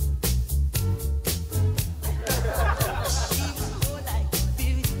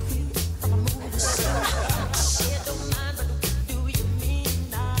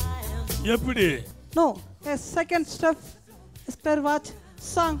 எப்படி? No. A second step. Is clear watch.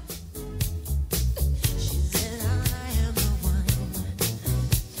 Song.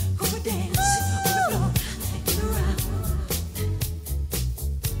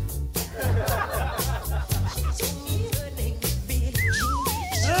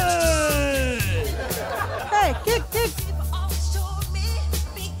 Hey, kick, kick.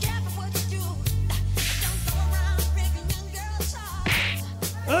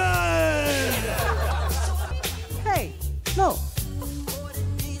 Hey, no.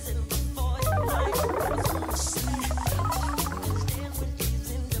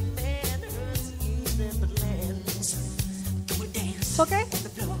 Okay.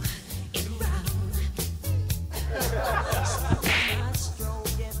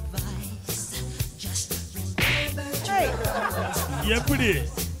 Hey. எப்படி?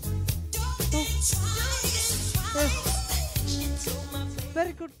 Yes.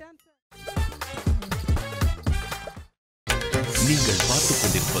 Very good dancer. நீங்கள் பார்த்துக்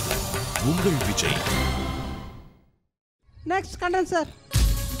கொண்டிருப்பது உங்கள் விஜய். Next condenser.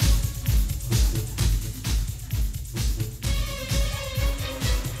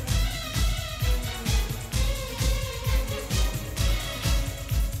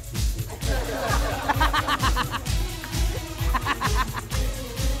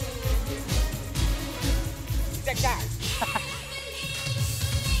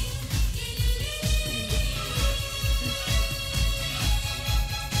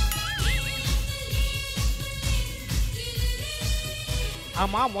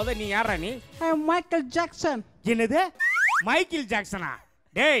 ஆமா முத நீ யாரா நீ? I am Michael Jackson. என்னது மைக்கேல் ஜாக்சனா?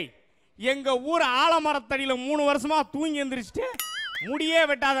 டேய் எங்க ஊர் ஆலமரத்தடியில 3 வருஷமா தூங்கி எந்திரிச்சிட்டு முடியே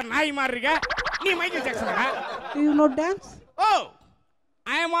வெட்டாத நாய் மாதிரி இருக்க. நீ Michael ஜாக்சனா? You know dance? Oh,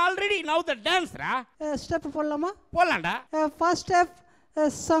 I am already now the dancer. Step போடலாமா? போலாம்டா. First step,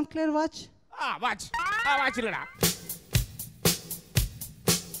 song clear watch. Watch. Watch இல்லடா.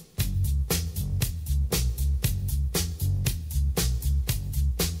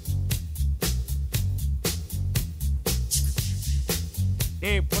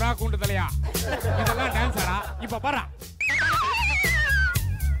 டேய் புறா கூண்டு தலையா, இதெல்லாம் டான்ஸரா? இப்ப பாரு.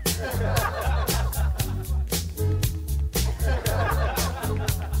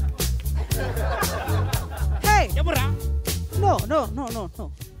 Hey. எப்பறா? No.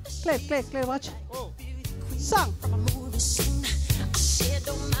 Clear watch. Oh. Song.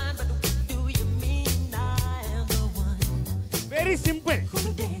 Very simple.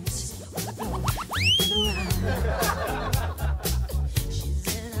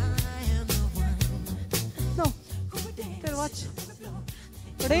 No. Clear watch.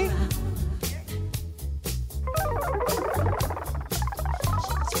 Ready?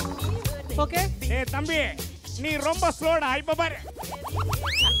 Okay. ஏய் தம்பி நீ ரொம்ப ஸ்லோடா. இப்ப பாரு.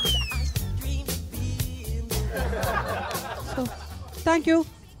 So, thank you.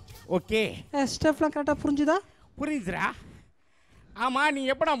 ஓகே. ஸ்டெப்லாம் கரெக்டா புரிஞ்சுதா? புரியுதுடா. ஆமா நீ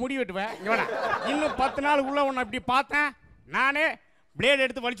எப்படா முடி வெட்டுவ? இங்க வாடா. இன்னும் 10 நாள் உள்ள உன்னை இப்படி பார்த்தேன் நானே பிளேட்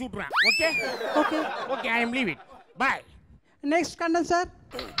எடுத்து வலிச்சு விட்டுறேன். Okay? Okay I am leave it. By. Next condenser.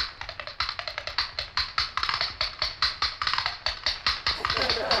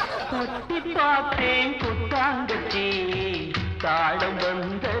 தட்டி பார்த்தேன் குட்டாங்கச்சி தாளம்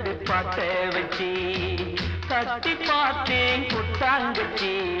வந்தது பாட்ட வச்சி. தட்டி பார்த்தேன்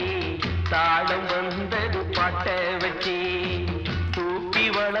குட்டாங்கச்சி தாளம் வந்தது பாட்ட வச்சி. தூக்கி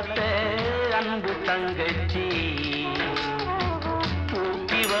வளர்த்த அன்பு தங்கச்சி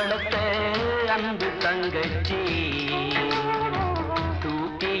தூக்கி வளர்த்த அன்பு தங்கச்சி.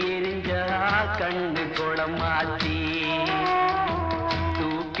 தூக்கி எரிஞ்சா கண்ணு குளமாச்சி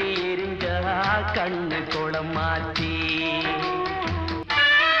தூக்கி எரிஞ்சா கண்ணு குளமாச்சி.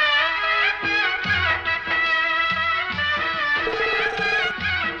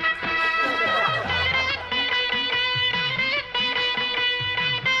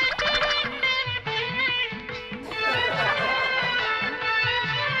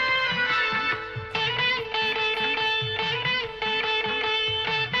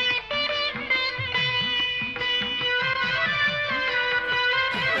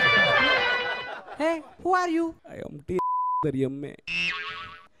 Who are you? I am தெரியுமே.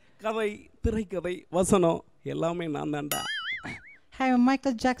 கதை, திரைக்கதை, வசனம் எல்லாமே நான் தான்டா. I am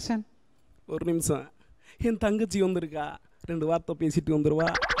Michael Jackson. ஒரு நிமிஷம். என் தங்கச்சி வந்திருக்கா. 2 வார்த்தை பேசிட்டு வந்துருவா.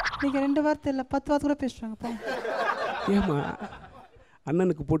 நீங்க 2 வார்த்தை இல்ல 10 வார்த்தை கூட பேசுறாங்க பா. ஏமா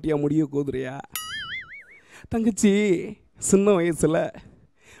அண்ணனுக்கு போட்டியா முடிய கோதுறியா? தங்கச்சி சின்ன வயசுல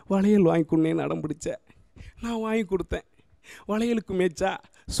வளையல் வாங்கி கொடுனேன்னு அடம் பிடிச்ச. நான் வாங்கி கொடுத்தேன். வளையலுக்கு மேய்ச்சா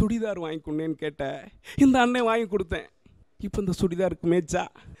சுடிதார் வாங்கி கொடுனேன்னு கேட்டேன். இந்த அண்ணன் வாங்கி கொடுத்தேன். இப்போ இந்த சுடிதாருக்கு மேய்ச்சா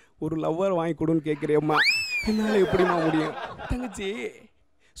ஒரு லவ்வர் வாங்கி கொடுன்னு கேட்குறியம்மா. என்னால் எப்படிம்மா முடியும்? தங்கச்சி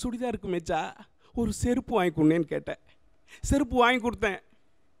சுடிதாருக்கு மேய்ச்சா ஒரு செருப்பு வாங்கி கொடுனேன்னு கேட்டேன். செருப்பு வாங்கி கொடுத்தேன்.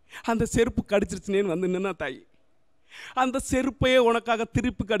 அந்த செருப்பு கடிச்சிருச்சுனேன்னு வந்து நின்னா தாய். அந்த செருப்பையே உனக்காக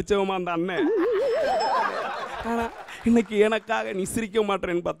திருப்பி கடிச்சவமா அந்த அண்ணன். ஆனால் இன்னைக்கு எனக்காக நீ சிரிக்க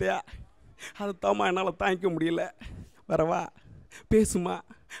மாட்டேன்னு பார்த்தியா? அதை தாம்மா என்னால் தாங்கிக்க முடியல. வரவா பேசுமா,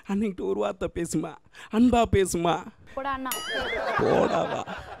 அன்னைக்கிட்ட ஒரு வார்த்தை பேசுமா, அன்பா பேசுமா. போடா அண்ணா. போடாவா.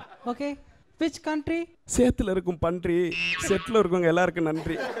 Okay, which country? சேத்துல இருக்கும் பன்றி, செட்டில் இருக்கவங்க எல்லாருக்கும்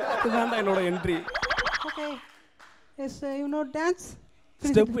நன்றி. இதுதான்டா என்னோட entry. Okay, yes, you know dance?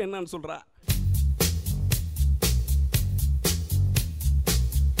 Step என்னன்னு சொல்றா?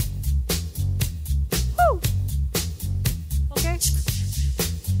 Okay,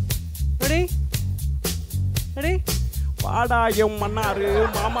 ready? Ready? வாடா எம் மன்னாரு,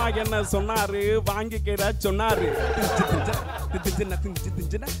 மாமா என்ன சொன்னாரு, வாங்கிக்கிற சொன்னாரு.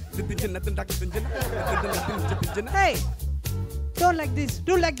 Hey, don't like this,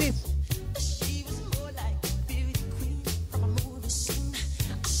 do like this.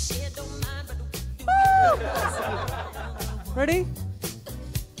 Ready?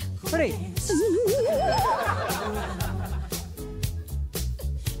 Ready?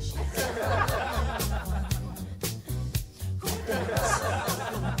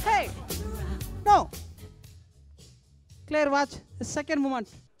 Hey! No! Clear, watch. The second moment.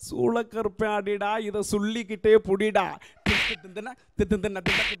 சூளக்கருப்பாடிடா, இதை சொல்லிக்கிட்டே புடிடா.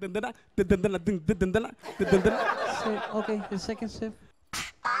 Okay, the second step.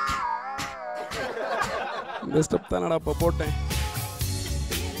 இந்த ஸ்டெப் தானடா இப்போ போட்டேன்.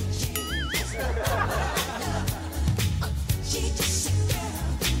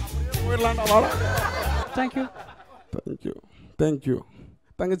 போயிடலாம்டா வாடா. Thank you. Thank you. Thank you.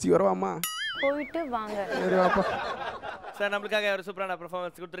 தங்கச்சி வரவாமா? போயிட்டு வாங்க. சரி வாப்பா. சார் நம்மளுக்காக ஒரு சூப்பரான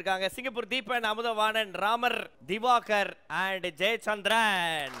பெர்ஃபார்மன்ஸ் கொடுத்துருக்காங்க. Singapore Deepan, Amudhavanan, Ramar, Diwakar and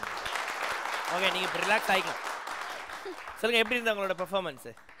Jayachandran. Okay, நீங்க இப்போ ரிலாக்ஸ் ஆகிக்கலாம். சொல்லுங்க, எப்படி இருந்தா உங்களோட பெர்ஃபார்மன்ஸ்?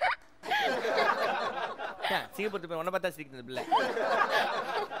 சிங்கப்பூர் தீபன் ஒன்றை பார்த்தா சிரிக்கிறது பிள்ளை.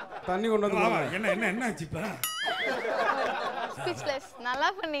 தண்ணி கொண்டு வந்து என்ன என்ன என்ன ஆச்சு இப்போ? ஸ்பீச்லெஸ். நல்லா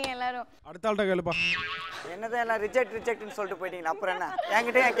பண்ணீங்க எல்லாரும். அடுத்த ஆள்கிட்ட கேளுப்பா. என்னதான் எல்லாம் ரிஜெக்ட்னு சொல்லிட்டு போயிட்டீங்களா? அப்புறம் என்ன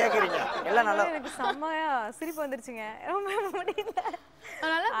என்கிட்ட ஏன் கேட்குறீங்க? எல்லாம் நல்லா. எனக்கு செம்மையா சிரிப்பு வந்துருச்சுங்க. ரொம்ப முடியல.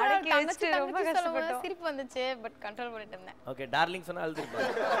 அதனால அடக்கி வச்சுட்டு ரொம்ப கஷ்டப்பட்டோம். சிரிப்பு வந்துச்சு, பட் கண்ட்ரோல் பண்ணிட்டு இருந்தேன். ஓகே, டார்லிங் சொன்னா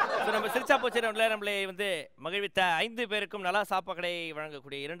அழுதுருப்பாங்க. ஸோ நம்ம சிரிச்சா போச்சு ரவுண்ட்ல நம்மளே வந்து மகிழ்வித்த 5 பேருக்கும் நல்லா சாப்பாடு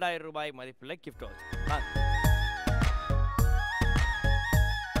வழங்கக்கூடிய 2000 ரூபாய் மதிப்புள்ள கிஃப்ட் வச்சு.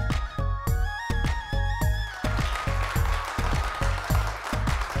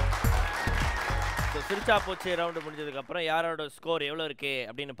 சிரிச்சா போச்சு ரவுண்டு முடிஞ்சதுக்கப்புறம் யாரோட ஸ்கோர் எவ்வளோ இருக்கு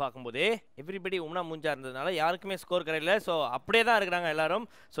அப்படின்னு பார்க்கும்போது எவ்ரிபடி உம்னா மூஞ்சா இருந்ததுனால யாருக்குமே ஸ்கோர் கிடையில. ஸோ அப்படியே தான் இருக்கிறாங்க எல்லாரும்.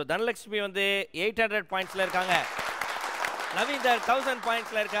 ஸோ தனலட்சுமி வந்து 800 பாயிண்ட்ஸில் இருக்காங்க. நவீந்தர் 1000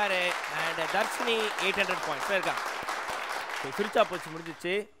 பாயிண்ட்ஸில் இருக்காரு. அண்ட் தர்ஷினி 800 பாயிண்ட்ஸில் இருக்காங்க. ஸோ சிரிச்சா போச்சு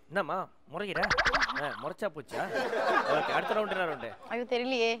முடிஞ்சிச்சு. என்னம்மா முறைகிற? முறைச்சா போச்சா? ஓகே, அடுத்த ரவுண்டு என்ன ரவுண்டு? ஐயோ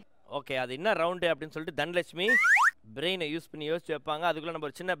தெரியலையே. ஓகே, அது என்ன ரவுண்டு அப்படின்னு சொல்லிட்டு தனலட்சுமி பிரெயினை யூஸ் பண்ணி யோசிச்சு வைப்பாங்க. அதுக்குள்ள நம்ம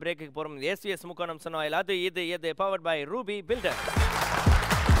ஒரு சின்ன பிரேக்கு போறோம். எஸ்விஎஸ் முக்கோணம் சொன்ன அது இது பவர்ட் பை ரூபி பில்டர்.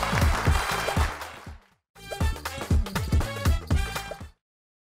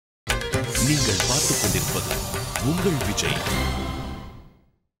 நீங்கள் பார்த்துக் கொண்டிருப்பது உங்கள் Vijay.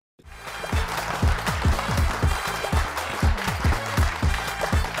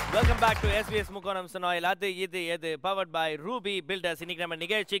 Welcome back to SVS முக்கோணம் சொன்ன அது இது பவர்ட் பை ரூபி பில்டர்ஸ். இன்னைக்கு நம்ம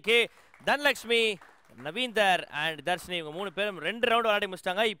நிகழ்ச்சிக்கு தனலட்சுமி, நவீந்தர் அண்ட் தர்ஷினி இவங்க 3 பேரும் 2 ரவுண்ட் விளையாடி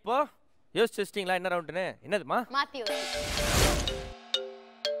முடிச்சிட்டாங்க. இப்போ யோசிச்சு வச்சிட்டீங்களா என்ன ரவுண்டுன்னு? என்னதுமா?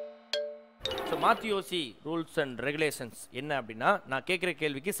 ஸோ மாத்தியோசி ரூல்ஸ் அண்ட் ரெகுலேஷன்ஸ் என்ன அப்படின்னா, நான் கேட்குற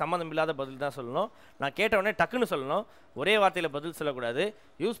கேள்விக்கு சம்மந்தம் இல்லாத பதில் தான் சொல்லணும். நான் கேட்டவுடனே டக்குன்னு சொல்லணும். ஒரே வார்த்தையில் பதில் சொல்லக்கூடாது.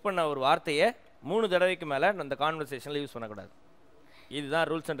 யூஸ் பண்ண ஒரு வார்த்தையை 3 தடவைக்கு மேலே அந்த கான்வர்சேஷனில் யூஸ் பண்ணக்கூடாது. இதுதான்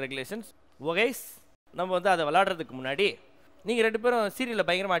ரூல்ஸ் அண்ட் ரெகுலேஷன்ஸ். ஓகேஸ், நம்ம வந்து அதை விளையாடுறதுக்கு முன்னாடி நீங்கள் 2 பேரும் சீரியலில்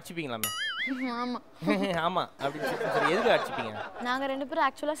பயங்கரமாக அடிச்சுப்பீங்களாமே? ஆமா ஆமா அப்படின்னு சரி, எதுக்கு அடிச்சுப்பீங்க? நாங்க 2 பேரும்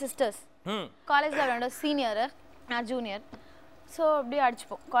ஆக்சுவலா சிஸ்டர்ஸ். காலேஜ்ல விளையாண்டோம். சீனியர், நான் ஜூனியர். ஸோ அப்படியே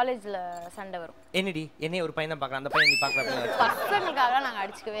அடிச்சுப்போம். காலேஜில் சண்டை வரும். என்னடி என்னைய ஒரு பையன் தான் பார்க்கலாம், அந்த பையன் நீ பார்க்கலாம். பசங்களுக்காக நாங்கள்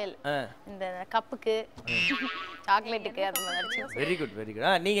அடிச்சுக்கவே இல்லை. இந்த கப்புக்கு சாக்லேட்டுக்கு அந்த மாதிரி அடிச்சு. Very good very good.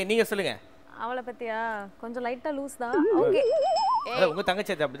 நீங்கள் சொல்லுங்க. அவளை பத்தியா கொஞ்சம் லைட்டாக லூஸ் தான். ஓகே உங்கள்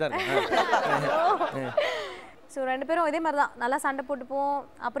தங்கச்சி அப்படி தான் இருக்கு. ஸோ 2 பேரும் இதே மாதிரி தான் நல்லா சண்டை போட்டுப்போம்.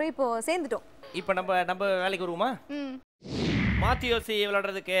 அப்புறம் இப்போ சேர்ந்துட்டோம். இப்போ நம்ம வேலைக்கு வருவோமா? மாத்தி யோசி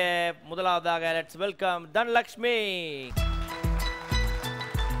விளையாடுறதுக்கு முதலாவதாக let's welcome Dhanalakshmi.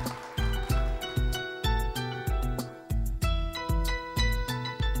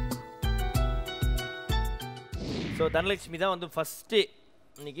 So Dhanalakshmi தான் வந்து ஃபர்ஸ்ட்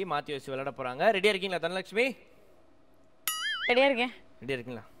இன்னைக்கு மாத்தி யோசி விளையாட போறாங்க. ரெடியா இருக்கீங்களா தனலக்ஷ்மி? ரெடியா இருக்கேன். ரெடியா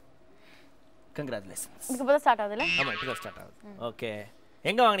இருக்கீங்களா? கங்க்ராச்சுலேஷன்ஸ். இதுக்கு இப்போதான் ஸ்டார்ட் ஆகுதுல்ல? ஆமாம் இப்போ தான் ஸ்டார்ட் ஆகுது. ஓகே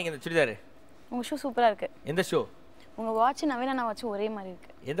எங்கே வாங்கினீங்க இந்த சுடிதார்? உங்கள் ஷூ சூப்பராக இருக்கு. எந்த ஷூ? உங்கள் வாட்ச் நவீன வாட்ச் ஒரே மாதிரி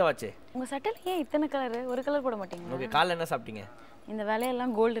இருக்கு. எந்த வாட்ச்? உங்கள் சட்டையில் ஏன் இத்தனை கலர்? ஒரு கலர் போட மாட்டீங்க? ஓகே காலைல என்ன சாப்பிட்டீங்க? இந்த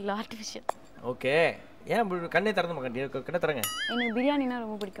வேலையெல்லாம் கோல்டு இல்லை, ஆர்டிஃபிஷியல். ஓகே ஏன் கண்ணே திறந்து மாட்டேன்? கண்ணை திறங்க. எனக்கு பிரியாணினா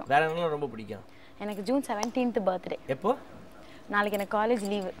ரொம்ப பிடிக்கும். வேற என்னலாம் ரொம்ப பிடிக்கும்? எனக்கு ஜூன் 17th பர்த்டே. எப்போ? நாளைக்கு எனக்கு காலேஜ்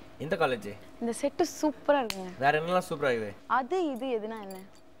லீவு. எந்த காலேஜ்? இந்த செட்டு சூப்பராக இருக்குங்க. வேற என்னலாம் சூப்பராக இருக்குது? அது இது எதுனா என்ன?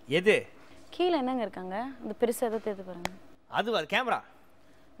 எது? கீழே என்னங்க இருக்காங்க? அந்த பெருசாக எதை தேர்த்து பாருங்க. அது கேமரா.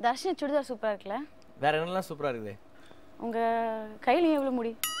 தர்ஷினி சுடிதார் சூப்பராக இருக்குல்ல? வேற என்னலாம் சூப்பராக இருக்குது? உங்கள் கையிலையும் எவ்வளோ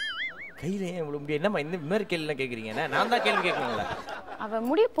முடி? கையிலையும் எவ்வளோ முடி? என்னம்மா இந்த மாதிரி கேள்விலாம் கேட்குறீங்க? நான் தான் கேள்வி கேட்கணும்ல. அவள்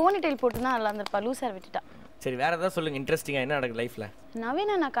முடி போனி டைல் போட்டு தான் நல்லா இருந்திருப்பா, லூசார் விட்டுட்டா. சரி வேற ஏதாவது சொல்லுங்க இன்ட்ரெஸ்டிங்காக என்ன நடக்குது லைஃப்ல?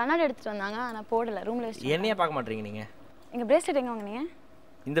 நவீனா நான் கண்ணாடி எடுத்துட்டு வந்தாங்க, ஆனால் போடலை, ரூமில் வச்சு. என்னையே பார்க்க மாட்டீங்க நீங்கள்? எங்கள் பிரேஸ்லெட் எங்கே வாங்கினீங்க?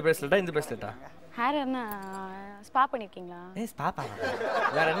 இந்த பிரேஸ்லெட்டா இந்த பிரேஸ்லெட்டா? ஹேர் என்ன ஸ்பா பண்ணியிருக்கீங்களா? ஸ்பா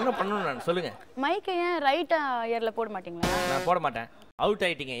வேற என்ன பண்ணணும் நான் சொல்லுங்க. மைக்கை ஏன் ரைட்டா இயரில் போட மாட்டீங்களா? நான் போட மாட்டேன். அவுட்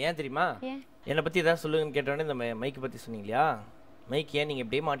ஆயிட்டீங்க. ஏன் தெரியுமா? ஏன்? என்னை பற்றி ஏதாவது சொல்லுங்கன்னு கேட்டோடனே இந்த மைக்கை பற்றி சொன்னீங்க இல்லையா? மைக் ஏன் நீங்கள்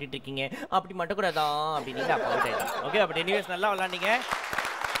இப்படியே மாட்டிட்டு இருக்கீங்க? அப்படி மாட்டக்கூடாதா அப்படின்னு அப்போ அவுட் ஆயிட்டீங்க. ஓகே அப்படி எனிவேஸ் நல்லா விளாண்டீங்க.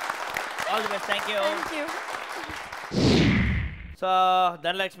 All the best. Thank you. So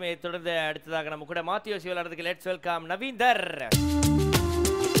Dhanalakshmi தொடர்ந்து அடுத்ததாக நம்ம கூட மாத்தி யோசி விளையாடுறதுக்கு லெட்ஸ் வெல்கம் நவீந்தர்.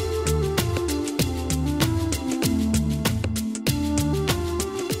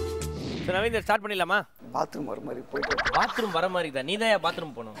 ஸோ நவீந்தர் ஸ்டார்ட் பண்ணிடலாமா? பாத்ரூம் வர மாதிரி போயிட்டு. பாத்ரூம் வர மாதிரி தான். நீ தான்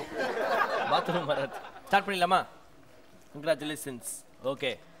பாத்ரூம் போகணும். பாத்ரூம் வர ஸ்டார்ட் பண்ணிடலாமா? கங்க்ராச்சுலேஷன்ஸ்.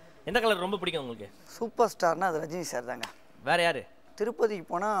 ஓகே எந்த கலர் ரொம்ப பிடிக்கும் உங்களுக்கு? சூப்பர் ஸ்டார்னா அது ரஜினி சார் தாங்க. வேற யாரு? திருப்பதிக்கு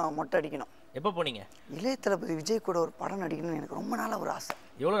போனால் மொட்டை அடிக்கணும். எப்போ போனீங்க? இளைய தளபதி விஜய் கூட ஒரு படம் நடிக்கணும்னு எனக்கு ரொம்ப நாளாக ஒரு ஆசை.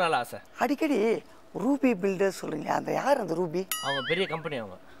 எவ்வளோ நாள் ஆசை? அடிக்கடி ரூபி பில்டர்ஸ் சொல்லுங்களேன், அந்த யார் அந்த ரூபி? அவங்க பெரிய கம்பெனி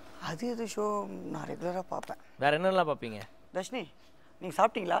அவங்க. அது எது ஷோ நான் ரெகுலராக பார்ப்பேன். வேற என்னெல்லாம் பார்ப்பீங்க? தர்ஷினி நீங்கள்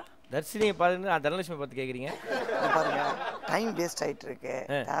சாப்பிட்டீங்களா? தர்ஷினியை பாருங்க, தனலட்சுமி பார்த்து கேட்குறீங்க. பாருங்க டைம் வேஸ்ட் ஆகிட்டு இருக்கு,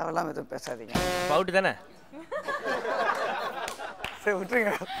 தேவையில்லாம எதுவும் பேசாதீங்க. அவுட்டு தானே? சரி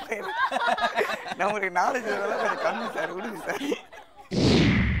விட்டுருங்க, நம்மளுக்கு நாலேஜ் கொஞ்சம் கம்மி சார், விடுங்க சார்.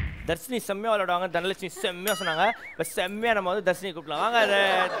 தர்ஷினி செம்மையாக விளையாடுவாங்க, தனலட்சுமி செம்மையாக சொன்னாங்க. இப்போ செம்மையாக நம்ம வந்து தர்ஷினி கூப்பிடலாம். வாங்க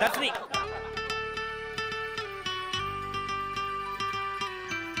தர்ஷினி.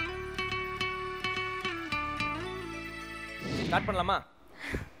 ஸ்டார்ட் பண்ணலாமா?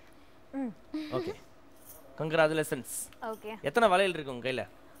 Okay congratulations. ஓகே எத்தனை வளையல் இருக்கு உங்க கையில?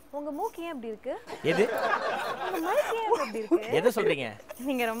 உங்க மூக்கு ஏன் அப்படி இருக்கு? எது? உங்க மைக் ஏன் அப்படி இருக்கு? எதை சொல்றீங்க?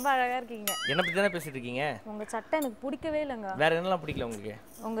 நீங்க ரொம்ப அழகா இருக்கீங்க. என்ன பத்தி தானே பேசிட்டு இருக்கீங்க? உங்க சட்டை எனக்கு பிடிக்கவே இல்லங்க. வேற என்னலாம் பிடிக்கல உங்களுக்கு?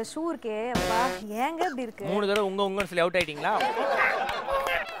 உங்க ஷூ இருக்கே, அப்பா ஏங்க இப்படி இருக்கு? 3 தடவை உங்கன்னு சொல்லி அவுட் ஆயிட்டீங்களா?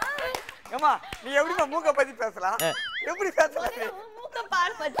 ஏமா நீ எப்படிமா மூக்க பத்தி பேசலாம்? எப்படி பேசலாம்? மூக்க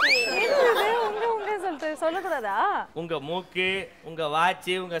பால் பத்தி என்னது உங்க சொல்லக்கூடாதா? உங்க மூக்கு, உங்க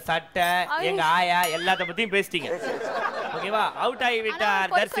வாட்ச், உங்க சட்டை, எங்க ஆயா எல்லாத்த பத்தியும் பேசிட்டீங்க. ஓகேவா? அவுட் ஆகி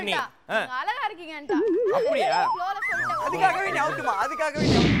விட்டார் தர்ஷினி. அழகா இருக்கீங்கன்டா. அப்படியா? அதுக்காகவே நீ அவுட்மா, அதுக்காகவே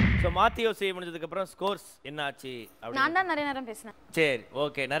நீ அவுட். சோ மாத்தி யோசி முடிஞ்சதுக்கு அப்புறம் ஸ்கோர்ஸ் என்ன ஆச்சு? நான் தான் நிறைய நேரம் பேசினேன். சரி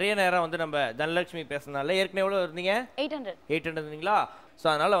ஓகே, நிறைய நேரம் வந்து நம்ம தனலட்சுமி பேசினால ஏற்கனவே எவ்வளவு இருந்தீங்க? 800 இருந்தீங்களா? ஸோ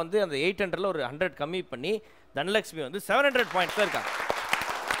அதனால வந்து அந்த 800ல ஒரு 100 கம்மி பண்ணி தனலட்சுமி வந்து 700 பாயிண்ட்ஸ் தான் இருக்காங்க.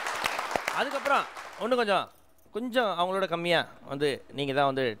 அதுக்கப்புறம் கொஞ்சம் அவங்களோட கம்மியாக வந்து நீங்கள் தான்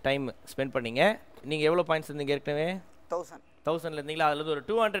வந்து டைம் ஸ்பெண்ட் பண்ணீங்க. நீங்கள் எவ்வளோ பாயிண்ட்ஸ் இருந்தீங்க ஏற்கனவே? 1000 இருந்தீங்களா? அதில் வந்து ஒரு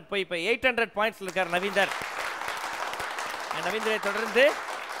 200 போய் இப்போ 800 பாயிண்ட்ஸ் இருக்கார் நவீந்தர். நவீந்தரை தொடர்ந்து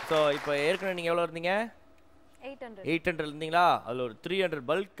ஸோ இப்போ ஏற்கனவே நீங்கள் எவ்வளோ இருந்தீங்க? 800 இருந்தீங்களா? அதில் ஒரு 300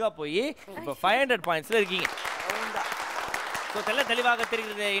 பல்காக போய் இப்போ 500 பாயிண்ட்ஸில் இருக்கீங்க. ஸோ தெளிவாக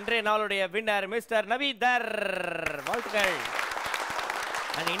தெரிகிறது இன்றைய நாளுடைய வின்னர் மிஸ்டர் நவீந்தர். வாழ்த்துக்கள்.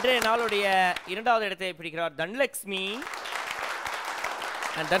 அண்ட் இன்றைய நாளுடைய 2வது இடத்தை பிடிக்கிறார் தனலட்சுமி.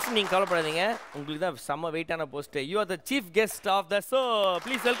 அண்ட் தர்ஷன் நீங்கள் கவலைப்படாதீங்க, உங்களுக்கு தான் செம்ம வெயிட்டான post. You are the chief guest of the show.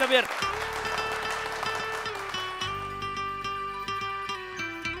 Please welcome here.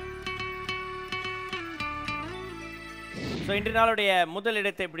 So இன்று நாளுடைய முதல்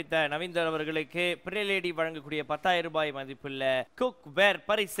இடத்தை பிடித்த நவீந்தர் அவர்களுக்கு பிரியலேடி வழங்கக்கூடிய 10,000 ரூபாய் மதிப்புள்ள குக் வேர்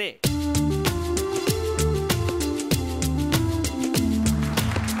பரிசு.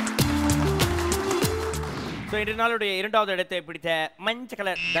 ஸோ இன்று நாளுடைய இரண்டாவது இடத்தை பிடித்த மஞ்சள்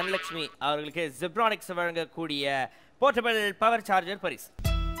கலர் தனலட்சுமி அவர்களுக்கு ஜிப்ரானிக்ஸ் வழங்கக்கூடிய போர்ட்டபிள் பவர் சார்ஜர் பரிசு.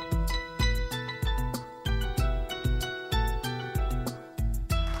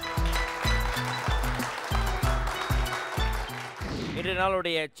 இன்று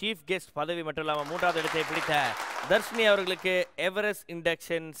நாளுடைய சீஃப் கெஸ்ட் பதவி மட்டும் இல்லாமல் மூன்றாவது இடத்தை பிடித்த தர்ஷினி அவர்களுக்கு எவரெஸ்ட்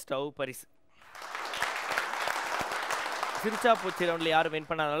இண்டக்ஷன் ஸ்டவ் பரிசு. சிரிச்சா பூச்சி ரவுண்டில் யாரும் வின்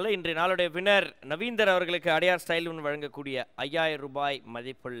பண்ணாலும் இன்று நாளுடைய வினர் நவீந்தர் அவர்களுக்கு அடையார் ஸ்டைல் ஒன்று வழங்கக்கூடிய 5,000 ரூபாய்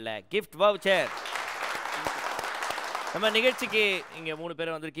மதிப்புள்ள கிஃப்ட் வவுச்சர். நம்ம நிகழ்ச்சிக்கு இங்கே 3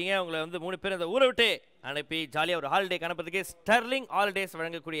 பேர் வந்திருக்கீங்க. உங்களை வந்து 3 பேர் இந்த ஊரை விட்டு அனுப்பி ஜாலியாக ஒரு ஹாலிடே அனுப்புறதுக்கு ஸ்டர்லிங் ஹாலிடேஸ்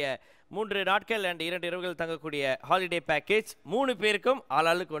வழங்கக்கூடிய 3 நாட்கள் அண்ட் 2 இரவுகள் தங்கக்கூடிய ஹாலிடே பேக்கேஜ் 3 பேருக்கும்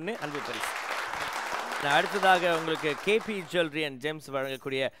ஆளாளுக்கு 1 அன்பு பரிசு. அடுத்ததாக உங்களுக்கு கேபி ஜுவல்லரி அண்ட் ஜெம்ஸ்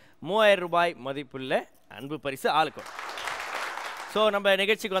வழங்கக்கூடிய 3,000 ரூபாய் மதிப்புள்ள அன்பு பரிசு ஆளுக்கும். ஸோ நம்ம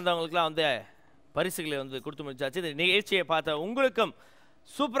நிகழ்ச்சிக்கு வந்தவங்களுக்குலாம் வந்து பரிசுகளை வந்து கொடுத்து முடிச்சாச்சு. இந்த நிகழ்ச்சியை பார்த்த உங்களுக்கும்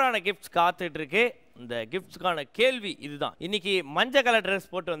சூப்பரான கிஃப்ட்ஸ் காத்துட்டு இருக்கு. இந்த கிஃப்ட்ஸ்க்கான கேள்வி இதுதான். இன்னைக்கு மஞ்சள் கலர்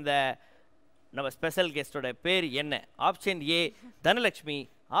ட்ரெஸ் போட்டு வந்த நம்ம ஸ்பெஷல் கெஸ்டோட பேர் என்ன? Option A Dhanalakshmi,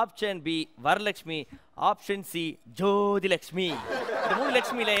 option B Varalakshmi, option C Jyothilakshmi. இந்த 3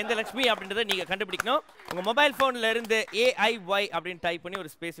 லட்சுமியில் எந்த லட்சுமி அப்படின்றத நீங்கள் கண்டுபிடிக்கணும். உங்கள் மொபைல் ஃபோனில் இருந்து AIY அப்படின்னு டைப் பண்ணி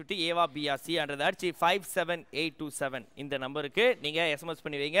ஒரு ஸ்பேஸ் விட்டு ஏவா பிஆ சி அன்றதை அடிச்சு 57827 இந்த நம்பருக்கு நீங்கள் SMS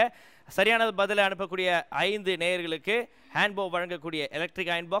பண்ணி வைங்க. சரியான பதிலை அனுப்பக்கூடிய 5 நேயர்களுக்கு ஹேண்ட்போ வழங்கக்கூடிய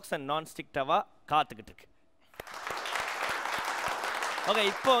electric iron box and nonstick tawa காத்துக்கிட்டு இருக்கு. ஓகே,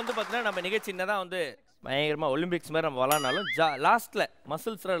 இப்போ வந்து பார்த்தீங்கன்னா நம்ம நிகழ்ச்சி தான் வந்து பயங்கரமாக ஒலிம்பிக்ஸ் மாதிரி நம்ம விளாட்னாலும் லாஸ்ட்டில்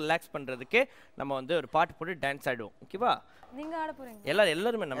மசில்ஸை ரிலாக்ஸ் பண்ணுறதுக்கு நம்ம வந்து ஒரு பாட்டு போட்டு டான்ஸ் ஆடுவோம். ஓகேவா? நீங்க ஆட போறீங்க?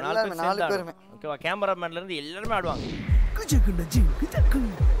 எல்லாருமே நம்ம 4 பேர். ஓகேவா? கேமராமேன்ல இருந்து எல்லாருமே ஆடுவாங்க.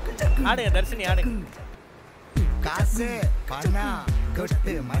 ஆடுங்க தர்ஷினி, ஆடுங்க. காசு பணம்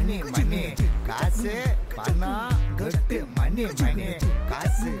கொட்டு மணி மணி, காசு பணம் கொட்டு மணி மணி,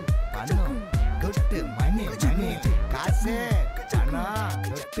 காசு பணம் கொட்டு மணி மணி, காசு பணம்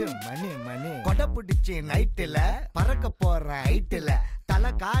கொட்டு மணி மணி. கொடை பிடிச்சி நைட்டுல பறக்க போற ஹைட்டுல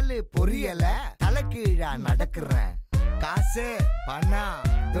தலை காலு பொரியல தலை கீழா நடக்கிறேன். காசு பணம்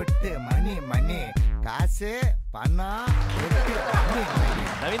தொட்டு மணி மணி, காசு பணம் தொட்டு மணி மணி.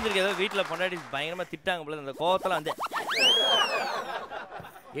 நவீந்தருக்கு ஏதோ வீட்டில் பொண்டாடி பயங்கரமாக திட்டாங்க போல, அந்த கோவத்தில் வந்து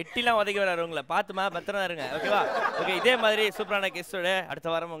எட்டிலாம் உதவி வராரு. உங்களை பார்த்துமா பத்திரம் இருங்க. ஓகேவா? ஓகே, இதே மாதிரி சூப்பரான கெஸ்டோட அடுத்த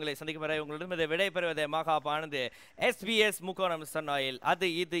வாரம் உங்களை சந்திக்கும் வரை உங்களிடம் இதை விடை பெறுவதை மகா ஆனது SBS முக்கோணம் சன் ஆயில் அது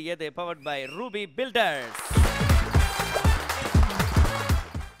இது எது பவர்ட் பை ரூபி பில்டர்ஸ்.